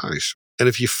 times your size. And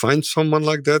if you find someone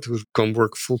like that who's come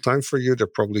work full time for you, they're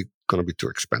probably going to be too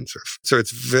expensive. So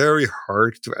it's very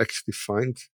hard to actually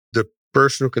find the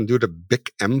person who can do the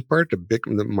big M part,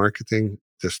 the marketing,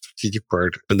 the strategic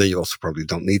part. And then you also probably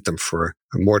don't need them for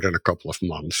more than a couple of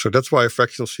months. So that's why a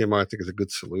fractional CMO, I think, is a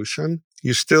good solution.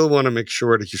 You still want to make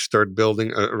sure that you start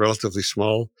building a relatively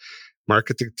small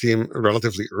marketing team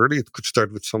relatively early. It could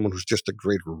start with someone who's just a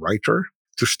great writer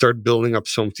to start building up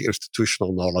some of the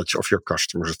institutional knowledge of your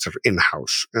customers that are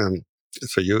in-house. And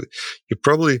so you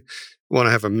probably want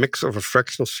to have a mix of a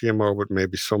fractional CMO with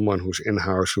maybe someone who's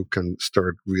in-house who can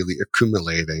start really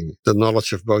accumulating the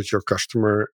knowledge of both your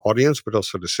customer audience, but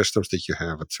also the systems that you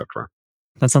have, etc.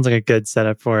 That sounds like a good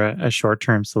setup for a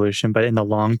short-term solution. But in the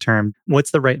long term,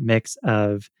 what's the right mix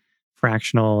of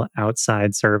fractional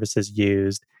outside services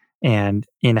used and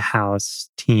in-house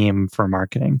team for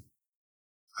marketing?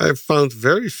 I've found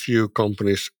very few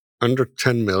companies under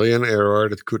 10 million ARR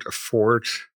that could afford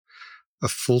a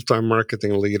full-time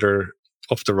marketing leader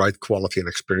of the right quality and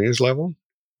experience level.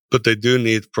 But they do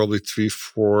need probably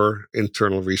 3-4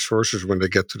 internal resources when they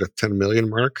get to the 10 million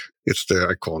mark. It's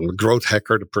I call them the growth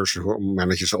hacker, the person who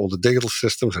manages all the data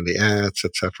systems and the ads,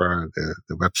 etc.,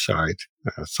 the website.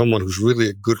 Someone who's really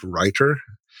a good writer.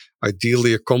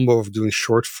 Ideally, a combo of doing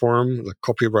short form, like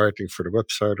copywriting for the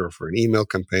website or for an email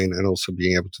campaign, and also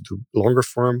being able to do longer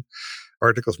form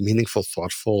articles, meaningful,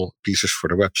 thoughtful pieces for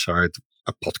the website,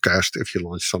 a podcast if you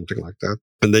launch something like that.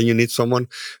 And then you need someone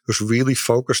who's really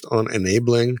focused on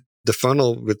enabling the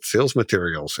funnel with sales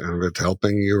materials and with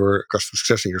helping your customer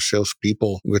success and your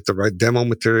salespeople with the right demo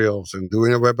materials and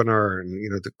doing a webinar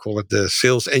and, to call it the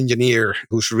sales engineer,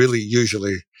 who's really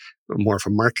usually more of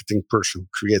a marketing person who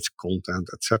creates content,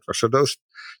 etc. So those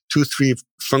 2-3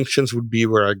 functions would be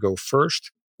where I go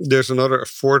first. There's a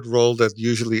fourth role that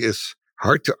usually is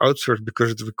hard to outsource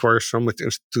because it requires so much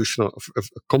institutional of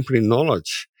company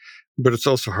knowledge. But it's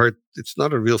also hard. It's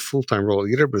not a real full-time role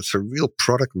either, but it's a real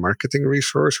product marketing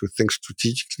resource who thinks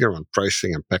strategically around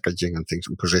pricing and packaging and things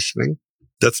and positioning.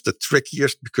 That's the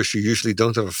trickiest because you usually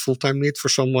don't have a full-time need for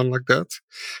someone like that.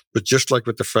 But just like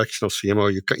with the fractional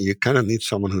CMO, you kind of need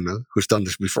someone who's done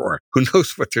this before, who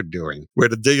knows what they're doing. Where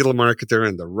the digital marketer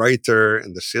and the writer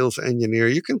and the sales engineer,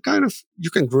 you can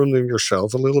groom them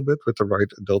yourself a little bit with the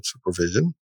right adult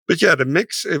supervision. But yeah, the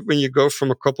mix, when you go from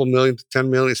a couple million to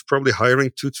 10 million, is probably hiring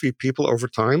 2-3 people over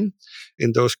time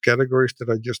in those categories that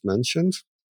I just mentioned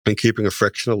and keeping a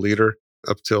fractional leader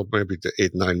up till maybe the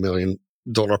 $8-9 million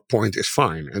point is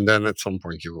fine. And then at some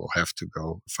point you will have to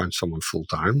go find someone full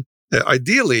time.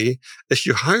 Ideally, as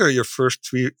you hire your first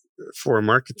 3-4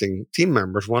 marketing team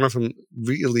members, one of them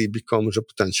really becomes a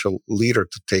potential leader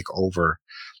to take over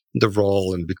the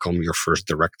role and become your first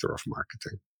director of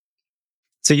marketing.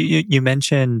 So you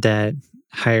mentioned that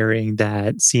hiring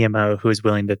that CMO who is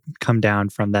willing to come down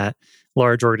from that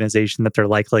large organization that they're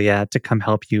likely at to come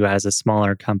help you as a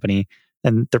smaller company,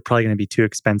 and they're probably going to be too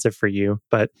expensive for you.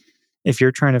 But if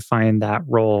you're trying to find that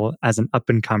role as an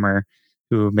up-and-comer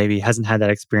who maybe hasn't had that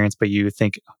experience, but you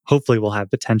think hopefully will have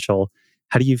potential,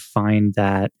 how do you find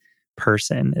that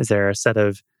person? Is there a set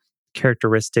of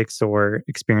characteristics or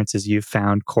experiences you've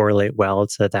found correlate well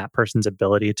to that person's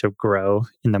ability to grow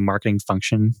in the marketing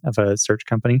function of a search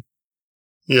company?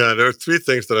 Yeah, there are 3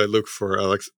 things that I look for,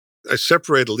 Alex. I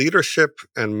separate leadership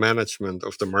and management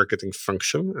of the marketing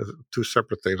function, 2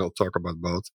 separate things. I'll talk about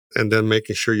both. And then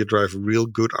making sure you drive real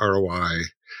good ROI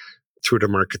through the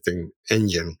marketing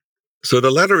engine. So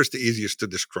the latter is the easiest to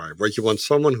describe, right? You want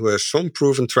someone who has some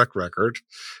proven track record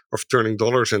of turning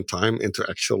dollars and time into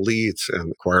actual leads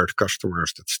and acquired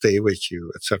customers that stay with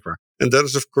you, etc. And that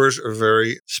is, of course, a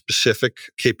very specific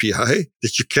KPI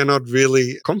that you cannot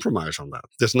really compromise on that.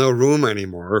 There's no room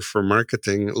anymore for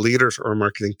marketing leaders or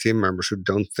marketing team members who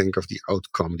don't think of the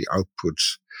outcome, the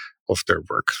outputs of their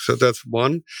work. So that's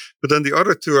one. But then the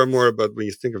other 2 are more about when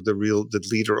you think of the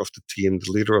leader of the team,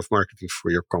 the leader of marketing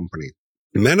for your company.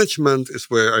 Management is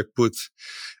where I put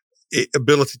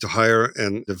ability to hire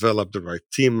and develop the right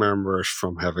team members,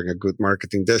 from having a good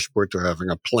marketing dashboard to having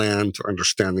a plan, to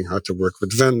understanding how to work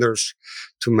with vendors,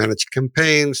 to manage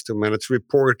campaigns, to manage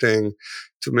reporting,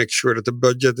 to make sure that the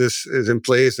budget is in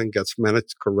place and gets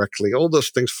managed correctly. All those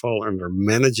things fall under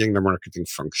managing the marketing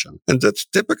function. And that's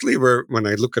typically where, when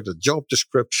I look at the job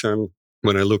description,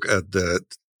 when I look at the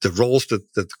roles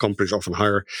that companies often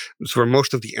hire, it's where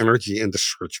most of the energy in the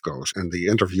search goes, and the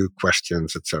interview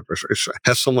questions, etc. So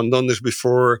has someone done this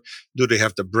before? Do they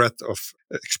have the breadth of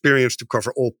experience to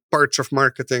cover all parts of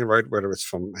marketing, right? Whether it's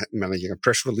from managing a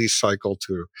press release cycle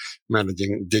to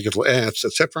managing digital ads,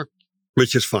 etc.,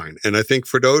 which is fine. And I think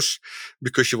for those,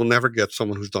 because you will never get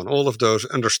someone who's done all of those,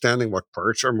 understanding what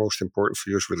parts are most important for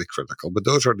you is really critical. But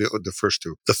those are the first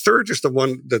two. The third is the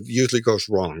one that usually goes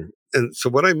wrong. And so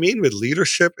what I mean with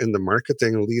leadership in the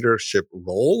marketing leadership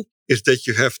role is that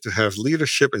you have to have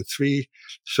leadership in three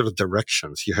sort of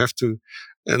directions. You have to,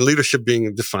 and leadership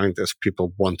being defined as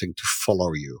people wanting to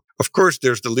follow you. Of course,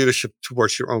 there's the leadership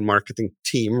towards your own marketing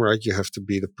team, right? You have to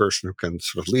be the person who can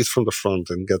sort of lead from the front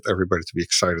and get everybody to be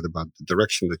excited about the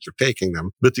direction that you're taking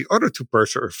them. But the other two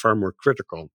parts are far more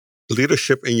critical.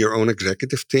 Leadership in your own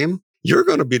executive team. You're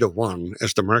going to be the one,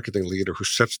 as the marketing leader, who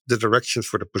sets the directions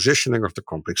for the positioning of the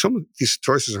company. Some of these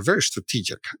choices are very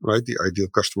strategic, right? The ideal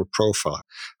customer profile,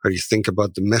 how you think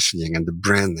about the messaging and the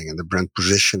branding and the brand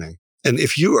positioning. And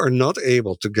if you are not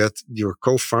able to get your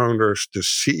co-founders, the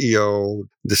CEO,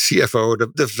 the CFO, the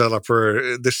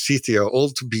developer, the CTO, all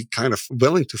to be kind of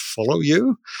willing to follow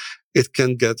you, it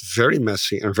can get very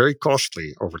messy and very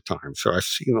costly over time. So I've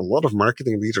seen a lot of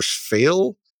marketing leaders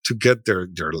fail to get their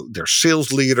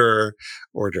sales leader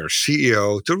or their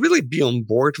CEO to really be on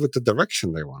board with the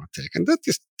direction they want to take. And that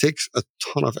just takes a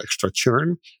ton of extra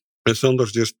churn. And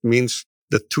sometimes just means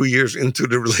that 2 years into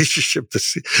the relationship,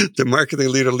 the marketing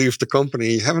leader leaves the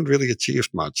company, you haven't really achieved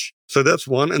much. So that's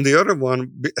one. And the other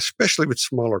one, especially with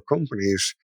smaller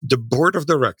companies, the board of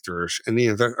directors and the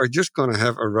investor are just going to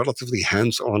have a relatively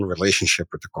hands-on relationship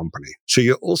with the company. So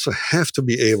you also have to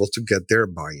be able to get their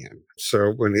buy-in.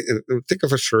 So when you think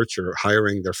of a searcher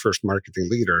hiring their first marketing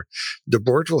leader, the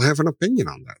board will have an opinion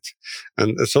on that.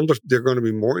 And sometimes they're going to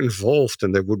be more involved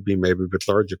than they would be maybe with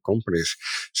larger companies.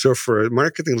 So for a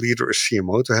marketing leader, a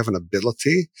CMO, to have an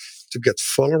ability to get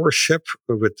followership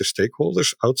with the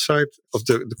stakeholders outside of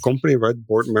the company, right?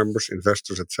 Board members,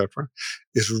 investors, etc.,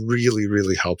 is really,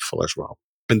 really helpful as well.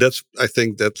 And that's, I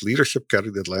think, that leadership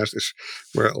category that last is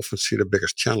where I often see the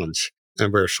biggest challenge,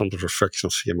 and where sometimes a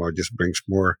fractional CMO just brings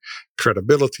more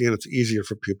credibility, and it's easier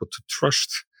for people to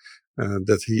trust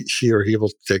that she or he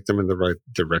will take them in the right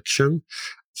direction.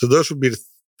 So those would be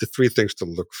the three things to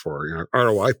look for.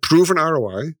 ROI, proven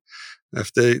ROI.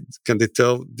 Can they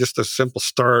tell just a simple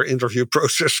star interview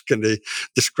process? Can they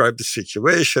describe the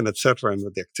situation, etc., and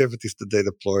the activities that they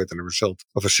deployed, and a result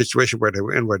of a situation where they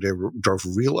were in, where they drove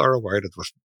real ROI, that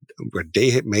was where they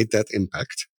had made that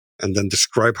impact, and then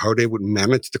describe how they would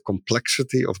manage the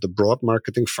complexity of the broad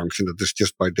marketing function that is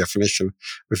just by definition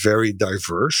very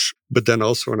diverse, but then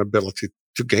also an ability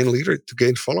to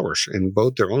gain followers in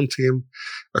both their own team,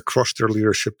 across their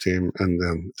leadership team, and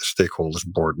then the stakeholders,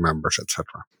 board members, etc.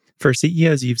 For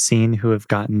CEOs you've seen who have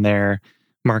gotten their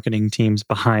marketing teams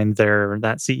behind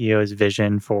that CEO's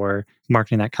vision for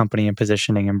marketing that company and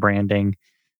positioning and branding,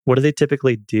 what do they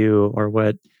typically do, or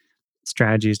what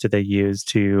strategies do they use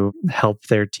to help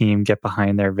their team get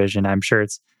behind their vision? I'm sure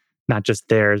it's not just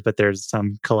theirs, but there's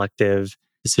some collective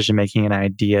decision-making and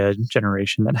idea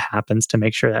generation that happens to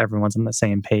make sure that everyone's on the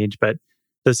same page. But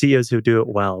the CEOs who do it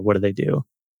well, what do they do?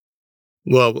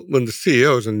 Well, when the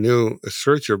CEO is a new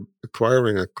searcher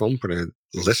acquiring a company,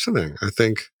 listening, I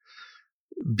think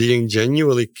being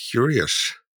genuinely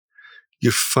curious,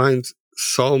 you find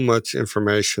so much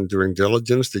information during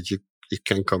diligence that you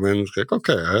can come in and say,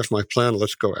 okay, I have my plan,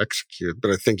 let's go execute. But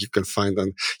I think you can find,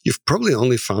 and you've probably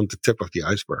only found the tip of the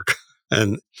iceberg.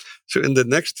 And so in the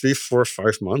next 3, 4,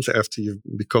 5 months after you've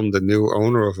become the new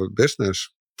owner of a business,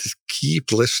 just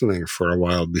keep listening for a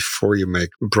while before you make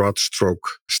broad stroke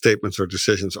statements or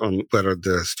decisions on whether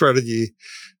the strategy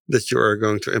that you are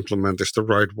going to implement is the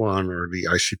right one, or the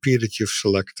ICP that you've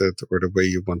selected, or the way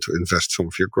you want to invest some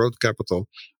of your growth capital.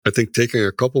 I think taking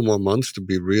a couple more months to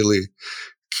be really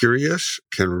curious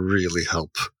can really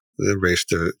help raise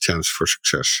the chance for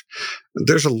success.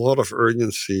 There's a lot of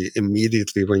urgency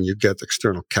immediately when you get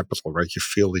external capital, right? You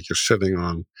feel that you're sitting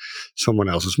on someone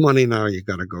else's money now. You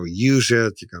got to go use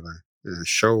it. You got to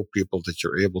show people that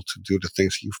you're able to do the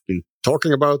things you've been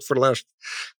talking about for the last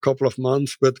couple of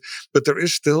months. But there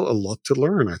is still a lot to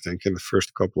learn, I think, in the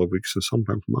first couple of weeks and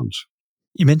sometimes months.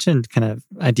 You mentioned kind of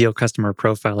ideal customer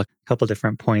profile, a couple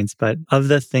different points, but of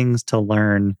the things to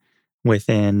learn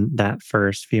within that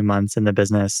first few months in the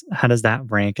business, how does that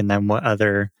rank? And then what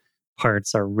other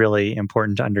parts are really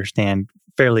important to understand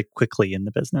fairly quickly in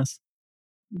the business?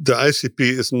 The ICP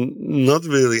is not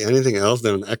really anything else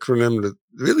than an acronym that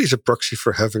really is a proxy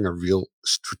for having a real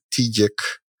strategic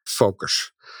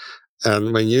focus.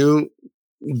 And when you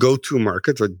go to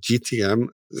market, or GTM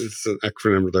is an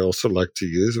acronym that I also like to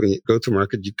use. When you go to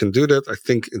market, you can do that, I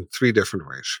think, in three different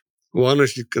ways. One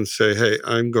is you can say, hey,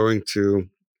 I'm going to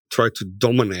try to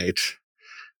dominate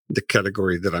the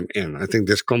category that I'm in. I think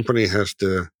this company has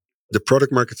the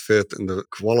product market fit and the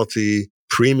quality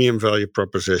premium value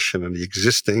proposition and the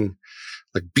existing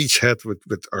like beachhead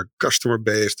with our customer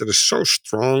base that is so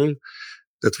strong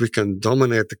that we can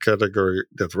dominate the category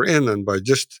that we're in. And by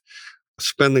just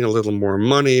spending a little more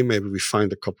money, maybe we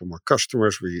find a couple more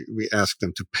customers, we ask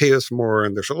them to pay us more.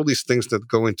 And there's all these things that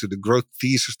go into the growth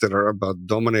thesis that are about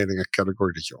dominating a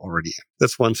category that you're already in.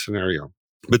 That's one scenario.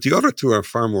 But the other two are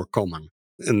far more common.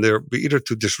 And they're either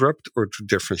to disrupt or to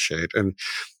differentiate. And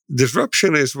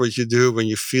disruption is what you do when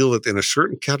you feel that in a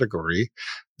certain category,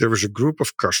 there is a group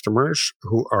of customers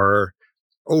who are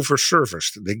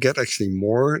overserviced. They get actually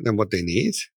more than what they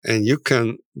need. And you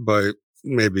can, by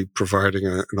maybe providing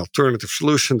an alternative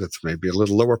solution that's maybe a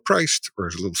little lower priced or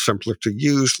is a little simpler to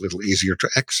use, a little easier to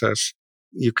access,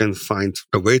 you can find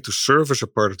a way to service a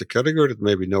part of the category that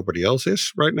maybe nobody else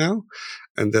is right now.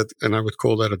 And I would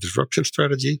call that a disruption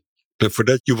strategy. And for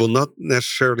that, you will not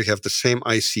necessarily have the same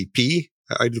ICP,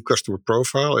 ideal customer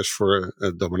profile, as for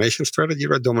a domination strategy.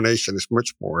 Right? Domination is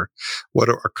much more what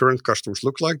do our current customers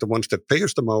look like, the ones that pay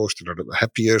us the most, that are the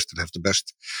happiest, that have the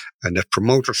best net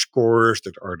promoter scores,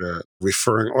 that are the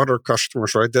referring other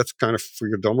customers, right? That's kind of for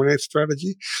your dominate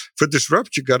strategy. For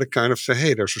disrupt, you got to kind of say,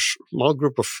 hey, there's a small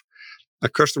group of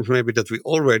customers maybe that we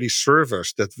already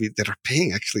service that are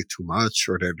paying actually too much,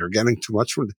 or they're getting too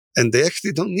much from it. And they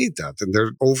actually don't need that, and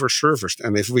they're over-serviced.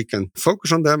 And if we can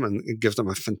focus on them and give them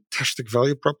a fantastic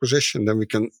value proposition, then we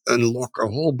can unlock a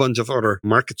whole bunch of other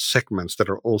market segments that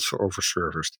are also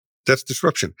over-serviced. That's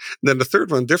disruption. Then the third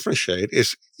one, differentiate,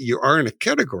 is you are in a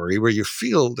category where you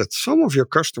feel that some of your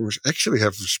customers actually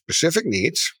have specific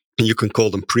needs. And you can call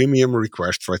them premium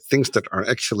requests, right? Things that are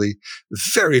actually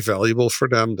very valuable for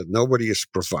them that nobody is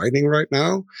providing right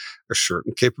now. A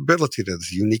certain capability that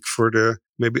is unique for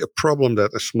maybe a problem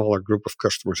that a smaller group of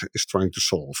customers is trying to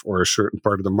solve, or a certain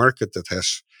part of the market that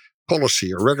has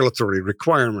policy or regulatory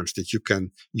requirements that you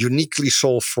can uniquely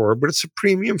solve for, but it's a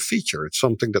premium feature. It's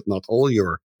something that not all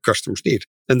your customers need.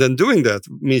 And then doing that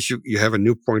means you have a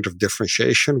new point of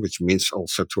differentiation, which means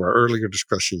also, to our earlier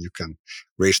discussion, you can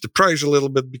raise the price a little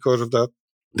bit because of that.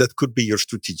 That could be your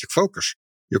strategic focus,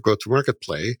 your go-to-market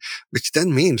play, which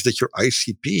then means that your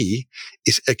ICP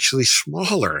is actually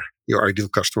smaller, your ideal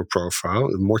customer profile,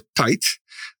 more tight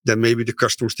than maybe the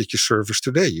customers that you service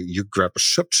today. You grab a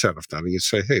subset of them and you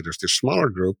say, hey, there's this smaller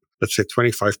group, let's say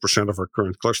 25% of our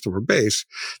current customer base,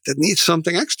 that needs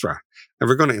something extra. And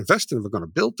we're going to invest in it, we're going to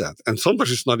build that. And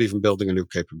sometimes it's not even building a new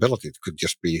capability. It could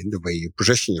just be the way you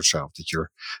position yourself, that you're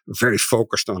very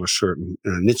focused on a certain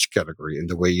niche category in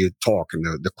the way you talk and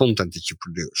the content that you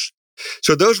produce.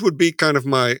 So those would be kind of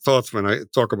my thoughts when I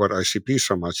talk about ICP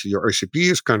so much. Your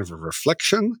ICP is kind of a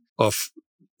reflection of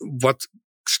what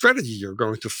strategy you're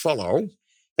going to follow.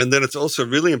 And then it's also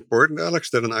really important,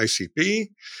 Alex, that an ICP,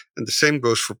 and the same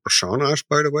goes for personas,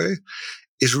 by the way,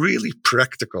 is really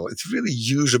practical. It's really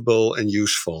usable and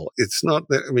useful. It's not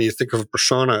that, when you think of a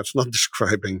persona, it's not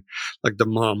describing like the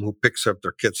mom who picks up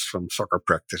their kids from soccer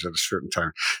practice at a certain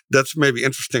time. That's maybe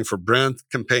interesting for brand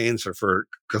campaigns or for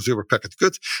consumer packaged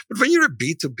goods. But when you're a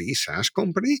B2B SaaS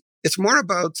company, it's more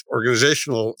about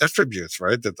organizational attributes,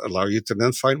 right? That allow you to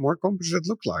then find more companies that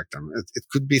look like them. It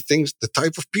could be things, the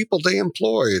type of people they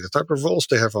employ, the type of roles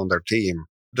they have on their team,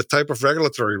 the type of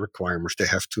regulatory requirements they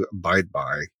have to abide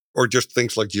by. Or just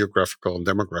things like geographical and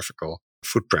demographical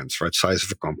footprints, right? Size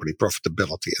of a company,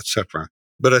 profitability, etc.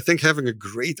 But I think having a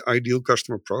great ideal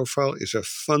customer profile is a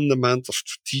fundamental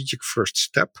strategic first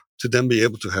step to then be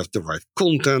able to have the right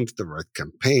content, the right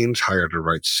campaigns, hire the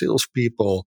right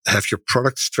salespeople, have your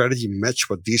product strategy match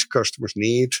what these customers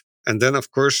need. And then,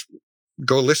 of course,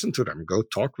 go listen to them, go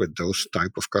talk with those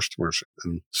type of customers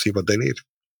and see what they need.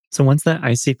 So once that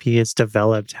ICP is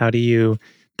developed, how do you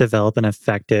develop an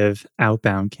effective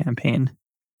outbound campaign?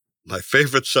 My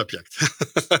favorite subject.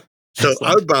 So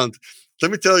outbound,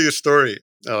 let me tell you a story,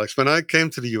 Alex. When I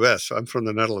came to the US, I'm from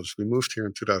the Netherlands. We moved here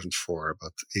in 2004,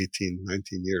 about 18,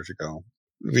 19 years ago.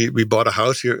 we bought a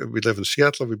house here. We live in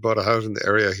Seattle. We bought a house in the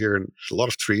area here, and there's a lot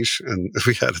of trees. And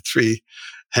we had a tree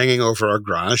hanging over our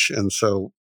garage. And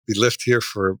so we lived here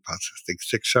for about, I think,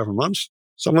 6-7 months.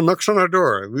 Someone knocks on our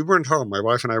door. We weren't home. My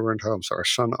wife and I weren't home. So our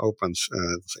son opens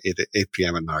at 8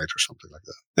 p.m. at night or something like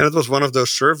that. And it was one of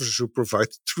those services who provide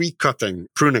tree cutting,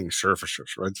 pruning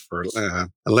services, right, for a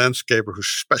landscaper who's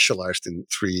specialized in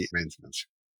tree maintenance.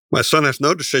 My son has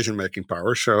no decision-making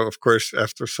power. So, of course,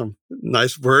 after some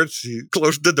nice words, he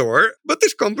closed the door. But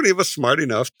this company was smart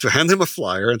enough to hand him a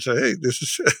flyer and say, hey, this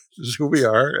is who we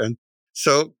are. And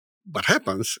so what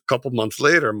happens, a couple months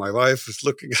later, my wife is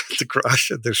looking at the garage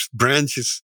and there's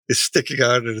branches is sticking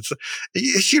out. And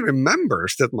she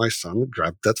remembers that my son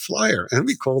grabbed that flyer. And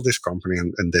we call this company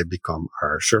and they become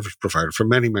our service provider for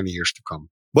many, many years to come.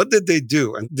 What did they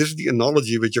do? And this is the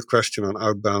analogy with your question on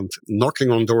outbound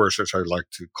knocking on doors, as I like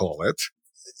to call it.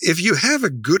 If you have a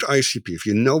good ICP, if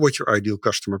you know what your ideal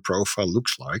customer profile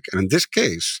looks like, and in this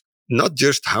case, not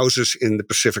just houses in the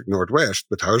Pacific Northwest,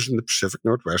 but houses in the Pacific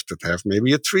Northwest that have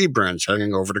maybe a tree branch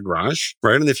hanging over the garage,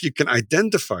 right? And if you can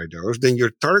identify those, then your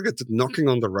targeted knocking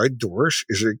on the right doors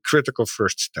is a critical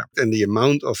first step. And the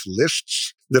amount of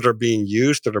lists that are being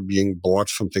used, that are being bought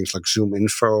from things like Zoom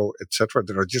Info, etc.,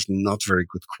 that are just not very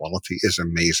good quality is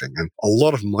amazing. And a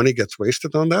lot of money gets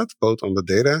wasted on that, both on the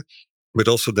data, but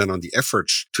also then on the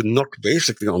efforts to knock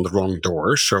basically on the wrong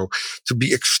door. So to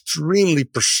be extremely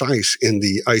precise in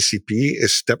the ICP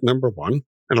is step number one.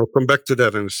 And I'll come back to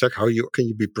that in a sec. How can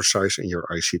you be precise in your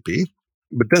ICP?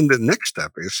 But then the next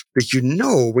step is that you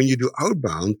know when you do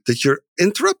outbound that you're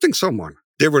interrupting someone.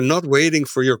 They were not waiting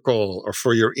for your call or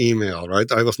for your email, right?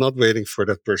 I was not waiting for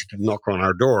that person to knock on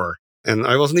our door. And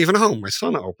I wasn't even home. My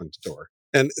son opened the door.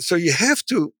 And so you have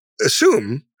to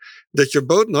assume that you're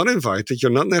both not invited, you're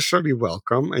not necessarily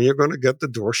welcome, and you're going to get the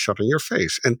door shut in your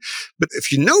face. But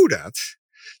if you know that,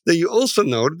 then you also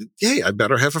know that, hey, I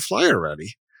better have a flyer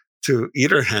ready to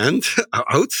either hand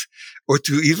out or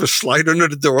to even slide under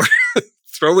the door,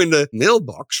 throw in the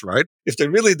mailbox, right? If they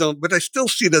really don't, but I still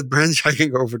see that branch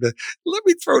hanging over let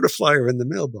me throw the flyer in the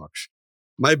mailbox.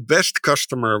 My best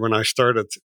customer when I started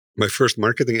my first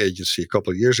marketing agency a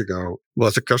couple of years ago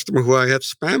was a customer who I had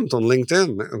spammed on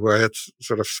LinkedIn, who I had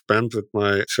sort of spammed with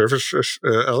my services,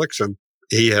 Alex, and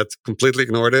he had completely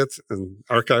ignored it and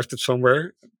archived it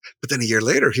somewhere. But then a year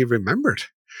later, he remembered.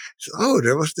 He said, oh,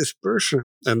 there was this person,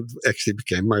 and actually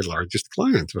became my largest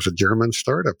client. It was a German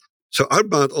startup. So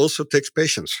outbound also takes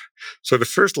patience. So the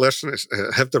first lesson is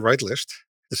have the right list.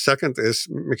 The second is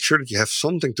make sure that you have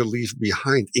something to leave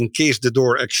behind in case the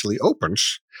door actually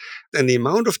opens. And the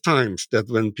amount of times that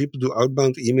when people do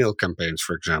outbound email campaigns,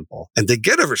 for example, and they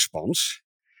get a response,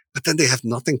 but then they have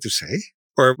nothing to say,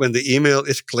 or when the email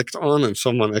is clicked on and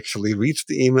someone actually reads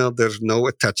the email, there's no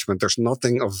attachment, there's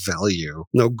nothing of value,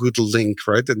 no good link,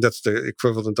 right? And that's the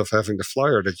equivalent of having the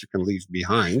flyer that you can leave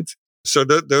behind. So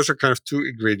those are kind of two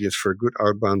ingredients for a good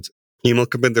outbound email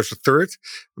campaign. There's a third,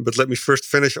 but let me first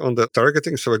finish on the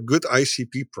targeting. So a good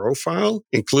ICP profile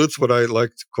includes what I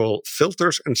like to call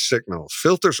filters and signals.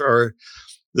 Filters are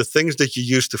the things that you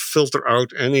use to filter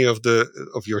out any of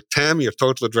your TAM, your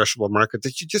total addressable market,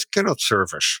 that you just cannot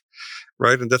service,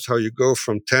 right? And that's how you go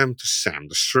from TAM to SAM,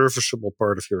 the serviceable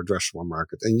part of your addressable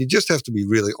market. And you just have to be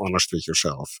really honest with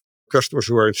yourself. Customers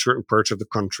who are in certain parts of the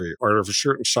country or of a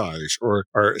certain size or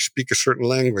speak a certain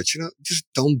language, just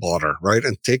don't bother, right?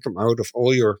 And take them out of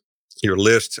all your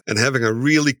list, and having a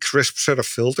really crisp set of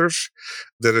filters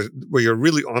where you're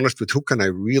really honest with who can I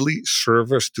really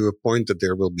service to a point that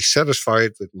they will be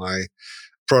satisfied with my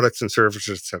products and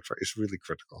services, etc., is really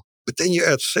critical. But then you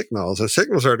add signals, and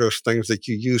signals are those things that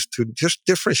you use to just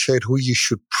differentiate who you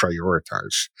should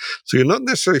prioritize. So you're not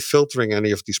necessarily filtering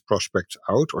any of these prospects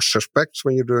out or suspects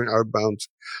when you're doing outbound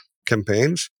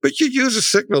campaigns, but you use a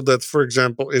signal that, for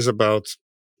example, is about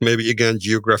maybe, again,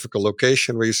 geographical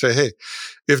location, where you say, hey,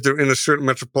 if they're in a certain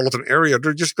metropolitan area,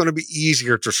 they're just going to be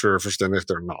easier to service than if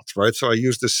they're not, right? So I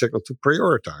use this signal to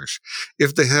prioritize.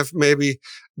 If they have maybe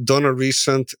done a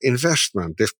recent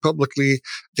investment, they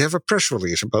have a press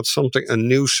release about something, a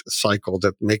news cycle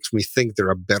that makes me think they're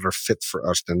a better fit for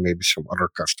us than maybe some other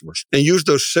customers. And use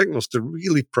those signals to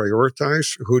really prioritize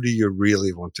who do you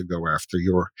really want to go after,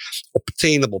 your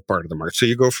obtainable part of the market. So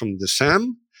you go from the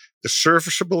SAM, the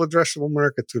serviceable addressable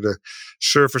market, to the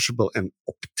serviceable and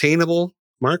obtainable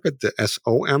market, the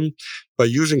SOM, by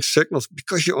using signals,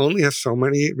 because you only have so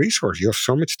many resources. You have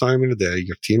so much time in a day.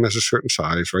 Your team has a certain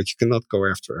size, right? You cannot go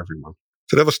after everyone.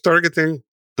 So that was targeting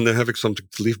and then having something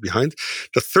to leave behind.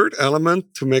 The third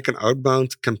element to make an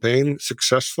outbound campaign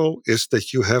successful is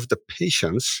that you have the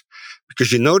patience,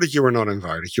 because you know that you were not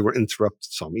invited. You were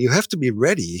interrupted some. You have to be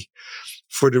ready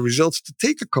for the results to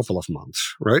take a couple of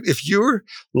months, right? If you're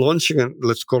launching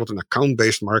let's call it an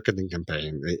account-based marketing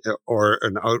campaign or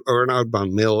an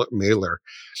outbound mailer,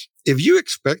 if you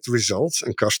expect results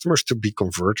and customers to be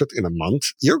converted in a month,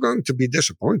 you're going to be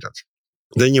disappointed.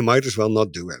 Then you might as well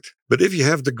not do it. But if you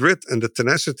have the grit and the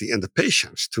tenacity and the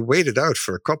patience to wait it out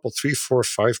for a couple, 3, 4,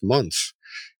 5 months,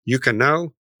 you can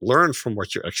now learn from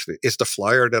what you actually, is the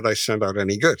flyer that I send out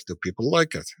any good? Do people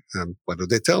like it? What do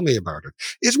they tell me about it?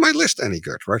 Is my list any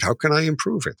good, right? How can I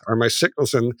improve it? Are my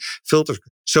signals and filters?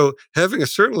 So having a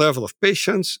certain level of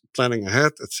patience, planning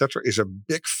ahead, etc., is a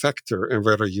big factor in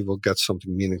whether you will get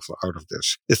something meaningful out of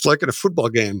this. It's like in a football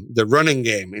game, the running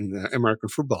game in American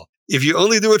football. If you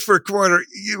only do it for a quarter,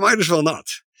 you might as well not.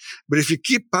 But if you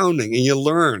keep pounding and you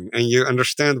learn and you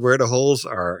understand where the holes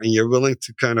are and you're willing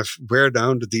to kind of wear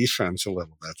down the defense a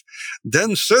little bit,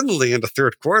 then suddenly in the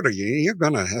third quarter, you're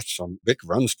going to have some big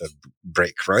runs that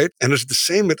break, right? And it's the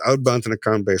same with outbound and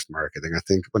account-based marketing. I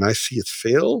think when I see it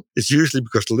fail, it's usually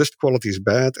because the list quality is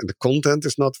bad and the content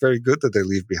is not very good that they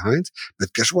leave behind.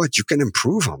 But guess what? You can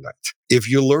improve on that. If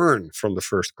you learn from the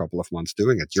first couple of months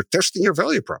doing it, you're testing your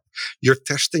value prop. You're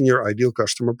testing your ideal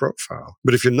customer profile.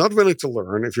 But if you're not willing to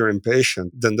learn, if you're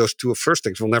impatient, then those two first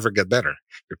things will never get better.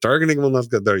 Your targeting will not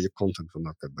get better. Your content will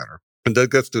not get better. And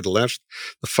that gets to the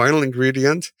final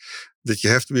ingredient, that you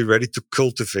have to be ready to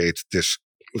cultivate this,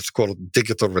 let's call it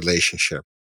digital relationship.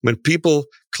 When people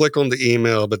click on the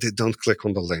email, but they don't click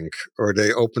on the link, or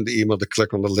they open the email, they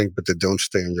click on the link, but they don't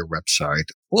stay on your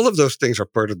website. All of those things are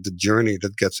part of the journey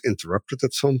that gets interrupted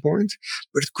at some point,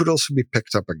 but it could also be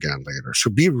picked up again later.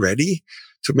 So be ready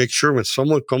to make sure when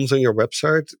someone comes on your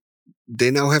website,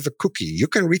 they now have a cookie. You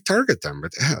can retarget them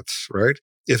with ads, right?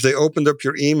 If they opened up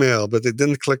your email, but they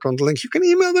didn't click on the link, you can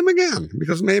email them again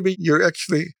because maybe you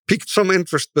actually piqued some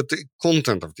interest, but the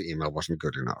content of the email wasn't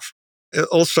good enough.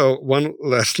 Also, one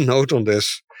last note on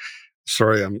this.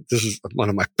 Sorry, this is one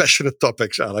of my passionate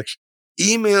topics, Alex.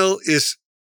 Email is,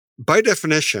 by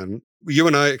definition, you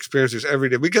and I experience this every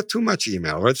day. We get too much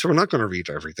email, right? So we're not going to read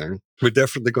everything. We're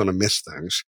definitely going to miss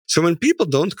things. So when people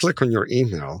don't click on your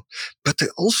email, but they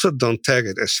also don't tag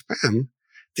it as spam,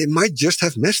 they might just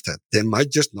have missed it. They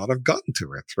might just not have gotten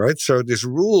to it, right? So this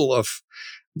rule of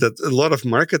that a lot of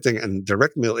marketing and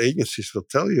direct mail agencies will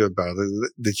tell you about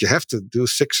it, that you have to do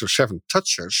 6 or 7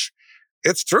 touches.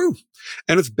 It's true.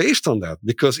 And it's based on that,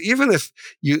 because even if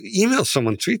you email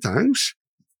someone 3 times,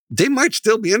 they might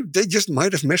still be in, they just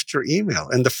might have missed your email.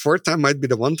 And the 4th time might be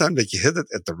the one time that you hit it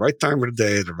at the right time of the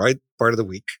day, the right part of the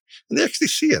week. And they actually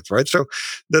see it, right? So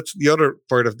that's the other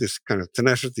part of this kind of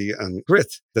tenacity and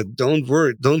grit, that don't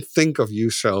worry, don't think of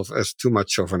yourself as too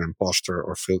much of an imposter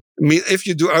or feel. I mean, if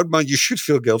you do outbound, you should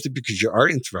feel guilty because you are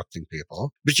interrupting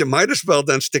people, but you might as well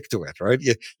then stick to it, right?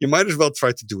 You might as well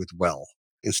try to do it well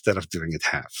instead of doing it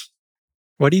half.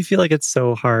 Why do you feel like it's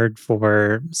so hard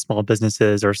for small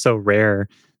businesses, or so rare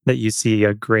that you see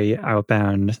a great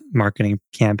outbound marketing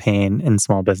campaign in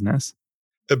small business?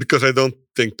 Because I don't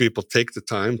think people take the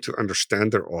time to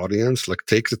understand their audience, like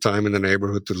take the time in the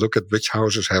neighborhood to look at which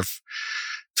houses have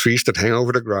trees that hang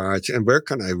over the garage and where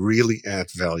can I really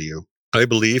add value. I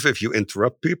believe if you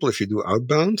interrupt people, if you do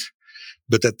outbound,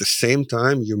 but at the same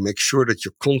time, you make sure that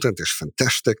your content is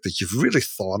fantastic, that you've really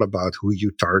thought about who you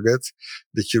target,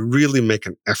 that you really make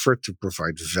an effort to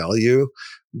provide value,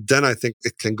 then I think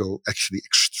it can go actually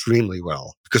extremely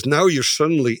well. Because now you're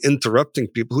suddenly interrupting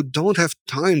people who don't have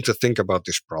time to think about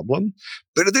this problem,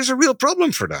 but it is a real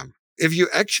problem for them. If you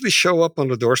actually show up on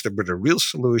the doorstep with a real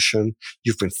solution,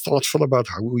 you've been thoughtful about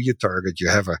who you target, you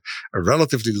have a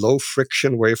relatively low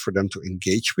friction way for them to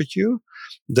engage with you,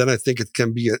 then I think it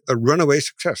can be a runaway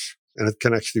success. And it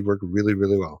can actually work really,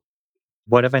 really well.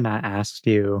 What have I not asked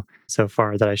you so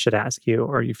far that I should ask you,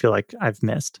 or you feel like I've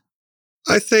missed?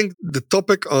 I think the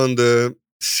topic on the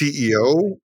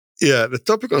CEO,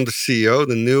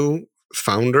 the new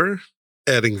founder,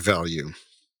 adding value.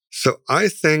 So I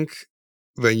think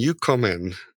when you come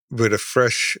in with a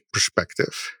fresh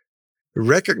perspective,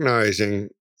 recognizing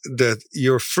that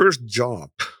your first job,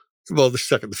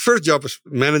 the first job is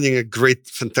managing a great,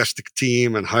 fantastic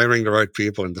team and hiring the right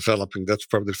people and developing. That's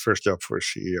probably the first job for a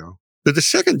CEO. But the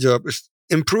second job is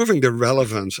improving the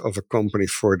relevance of a company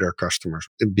for their customers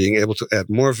and being able to add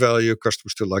more value,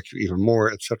 customers to like you even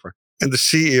more, etc. And the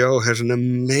CEO has an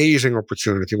amazing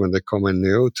opportunity when they come in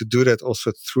new to do that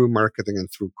also through marketing and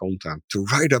through content, to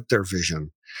write up their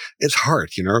vision. It's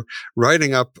hard,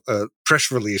 writing up a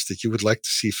press release that you would like to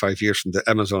see 5 years from the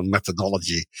Amazon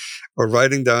methodology, or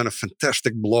writing down a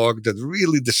fantastic blog that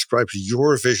really describes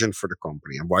your vision for the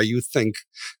company and why you think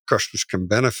customers can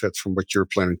benefit from what you're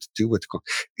planning to do with the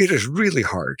company. It is really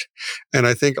hard. And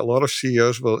I think a lot of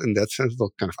CEOs will, in that sense,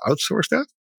 they'll kind of outsource that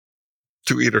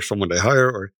to either someone they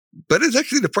hire but it's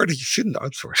actually the part that you shouldn't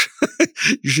outsource.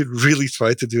 You should really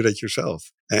try to do that yourself.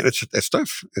 And it's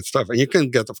tough. It's tough. And you can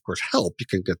get, of course, help. You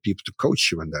can get people to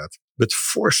coach you in that. But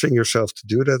forcing yourself to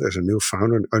do that as a new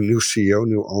founder, a new CEO,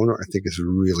 new owner, I think is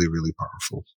really, really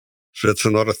powerful. So that's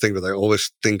another thing that I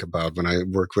always think about when I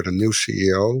work with a new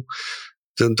CEO.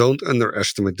 Then don't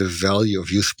underestimate the value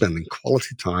of you spending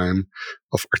quality time,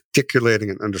 of articulating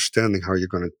and understanding how you're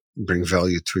going to bring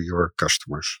value to your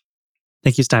customers.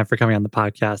 Thank you, Stijn, for coming on the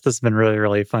podcast. This has been really,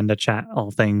 really fun to chat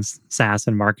all things SaaS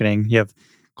and marketing. You have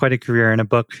quite a career in a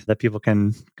book that people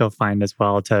can go find as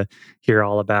well to hear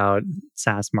all about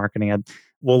SaaS marketing. And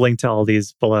we'll link to all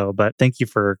these below, but thank you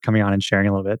for coming on and sharing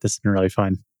a little bit. This has been really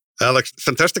fun. Alex,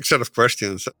 fantastic set of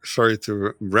questions. Sorry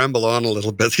to ramble on a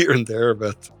little bit here and there,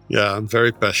 but yeah, I'm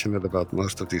very passionate about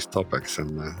most of these topics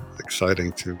and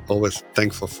exciting to always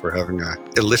thankful for having a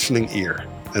listening ear.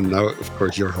 And now, of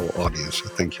course, your whole audience. So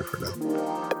thank you for that.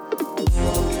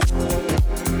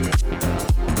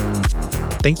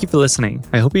 Thank you for listening.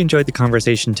 I hope you enjoyed the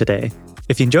conversation today.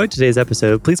 If you enjoyed today's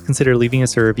episode, please consider leaving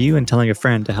us a review and telling a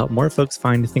friend to help more folks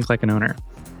find Think Like an Owner.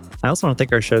 I also want to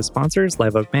thank our show's sponsors,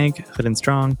 Live Oak Bank, Hood &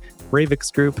 Strong,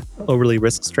 Ravix Group, Overly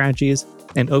Risk Strategies,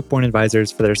 and Oakborn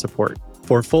Advisors for their support.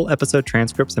 For full episode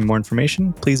transcripts and more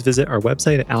information, please visit our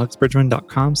website at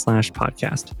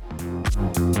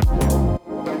alexbridgman.com/podcast.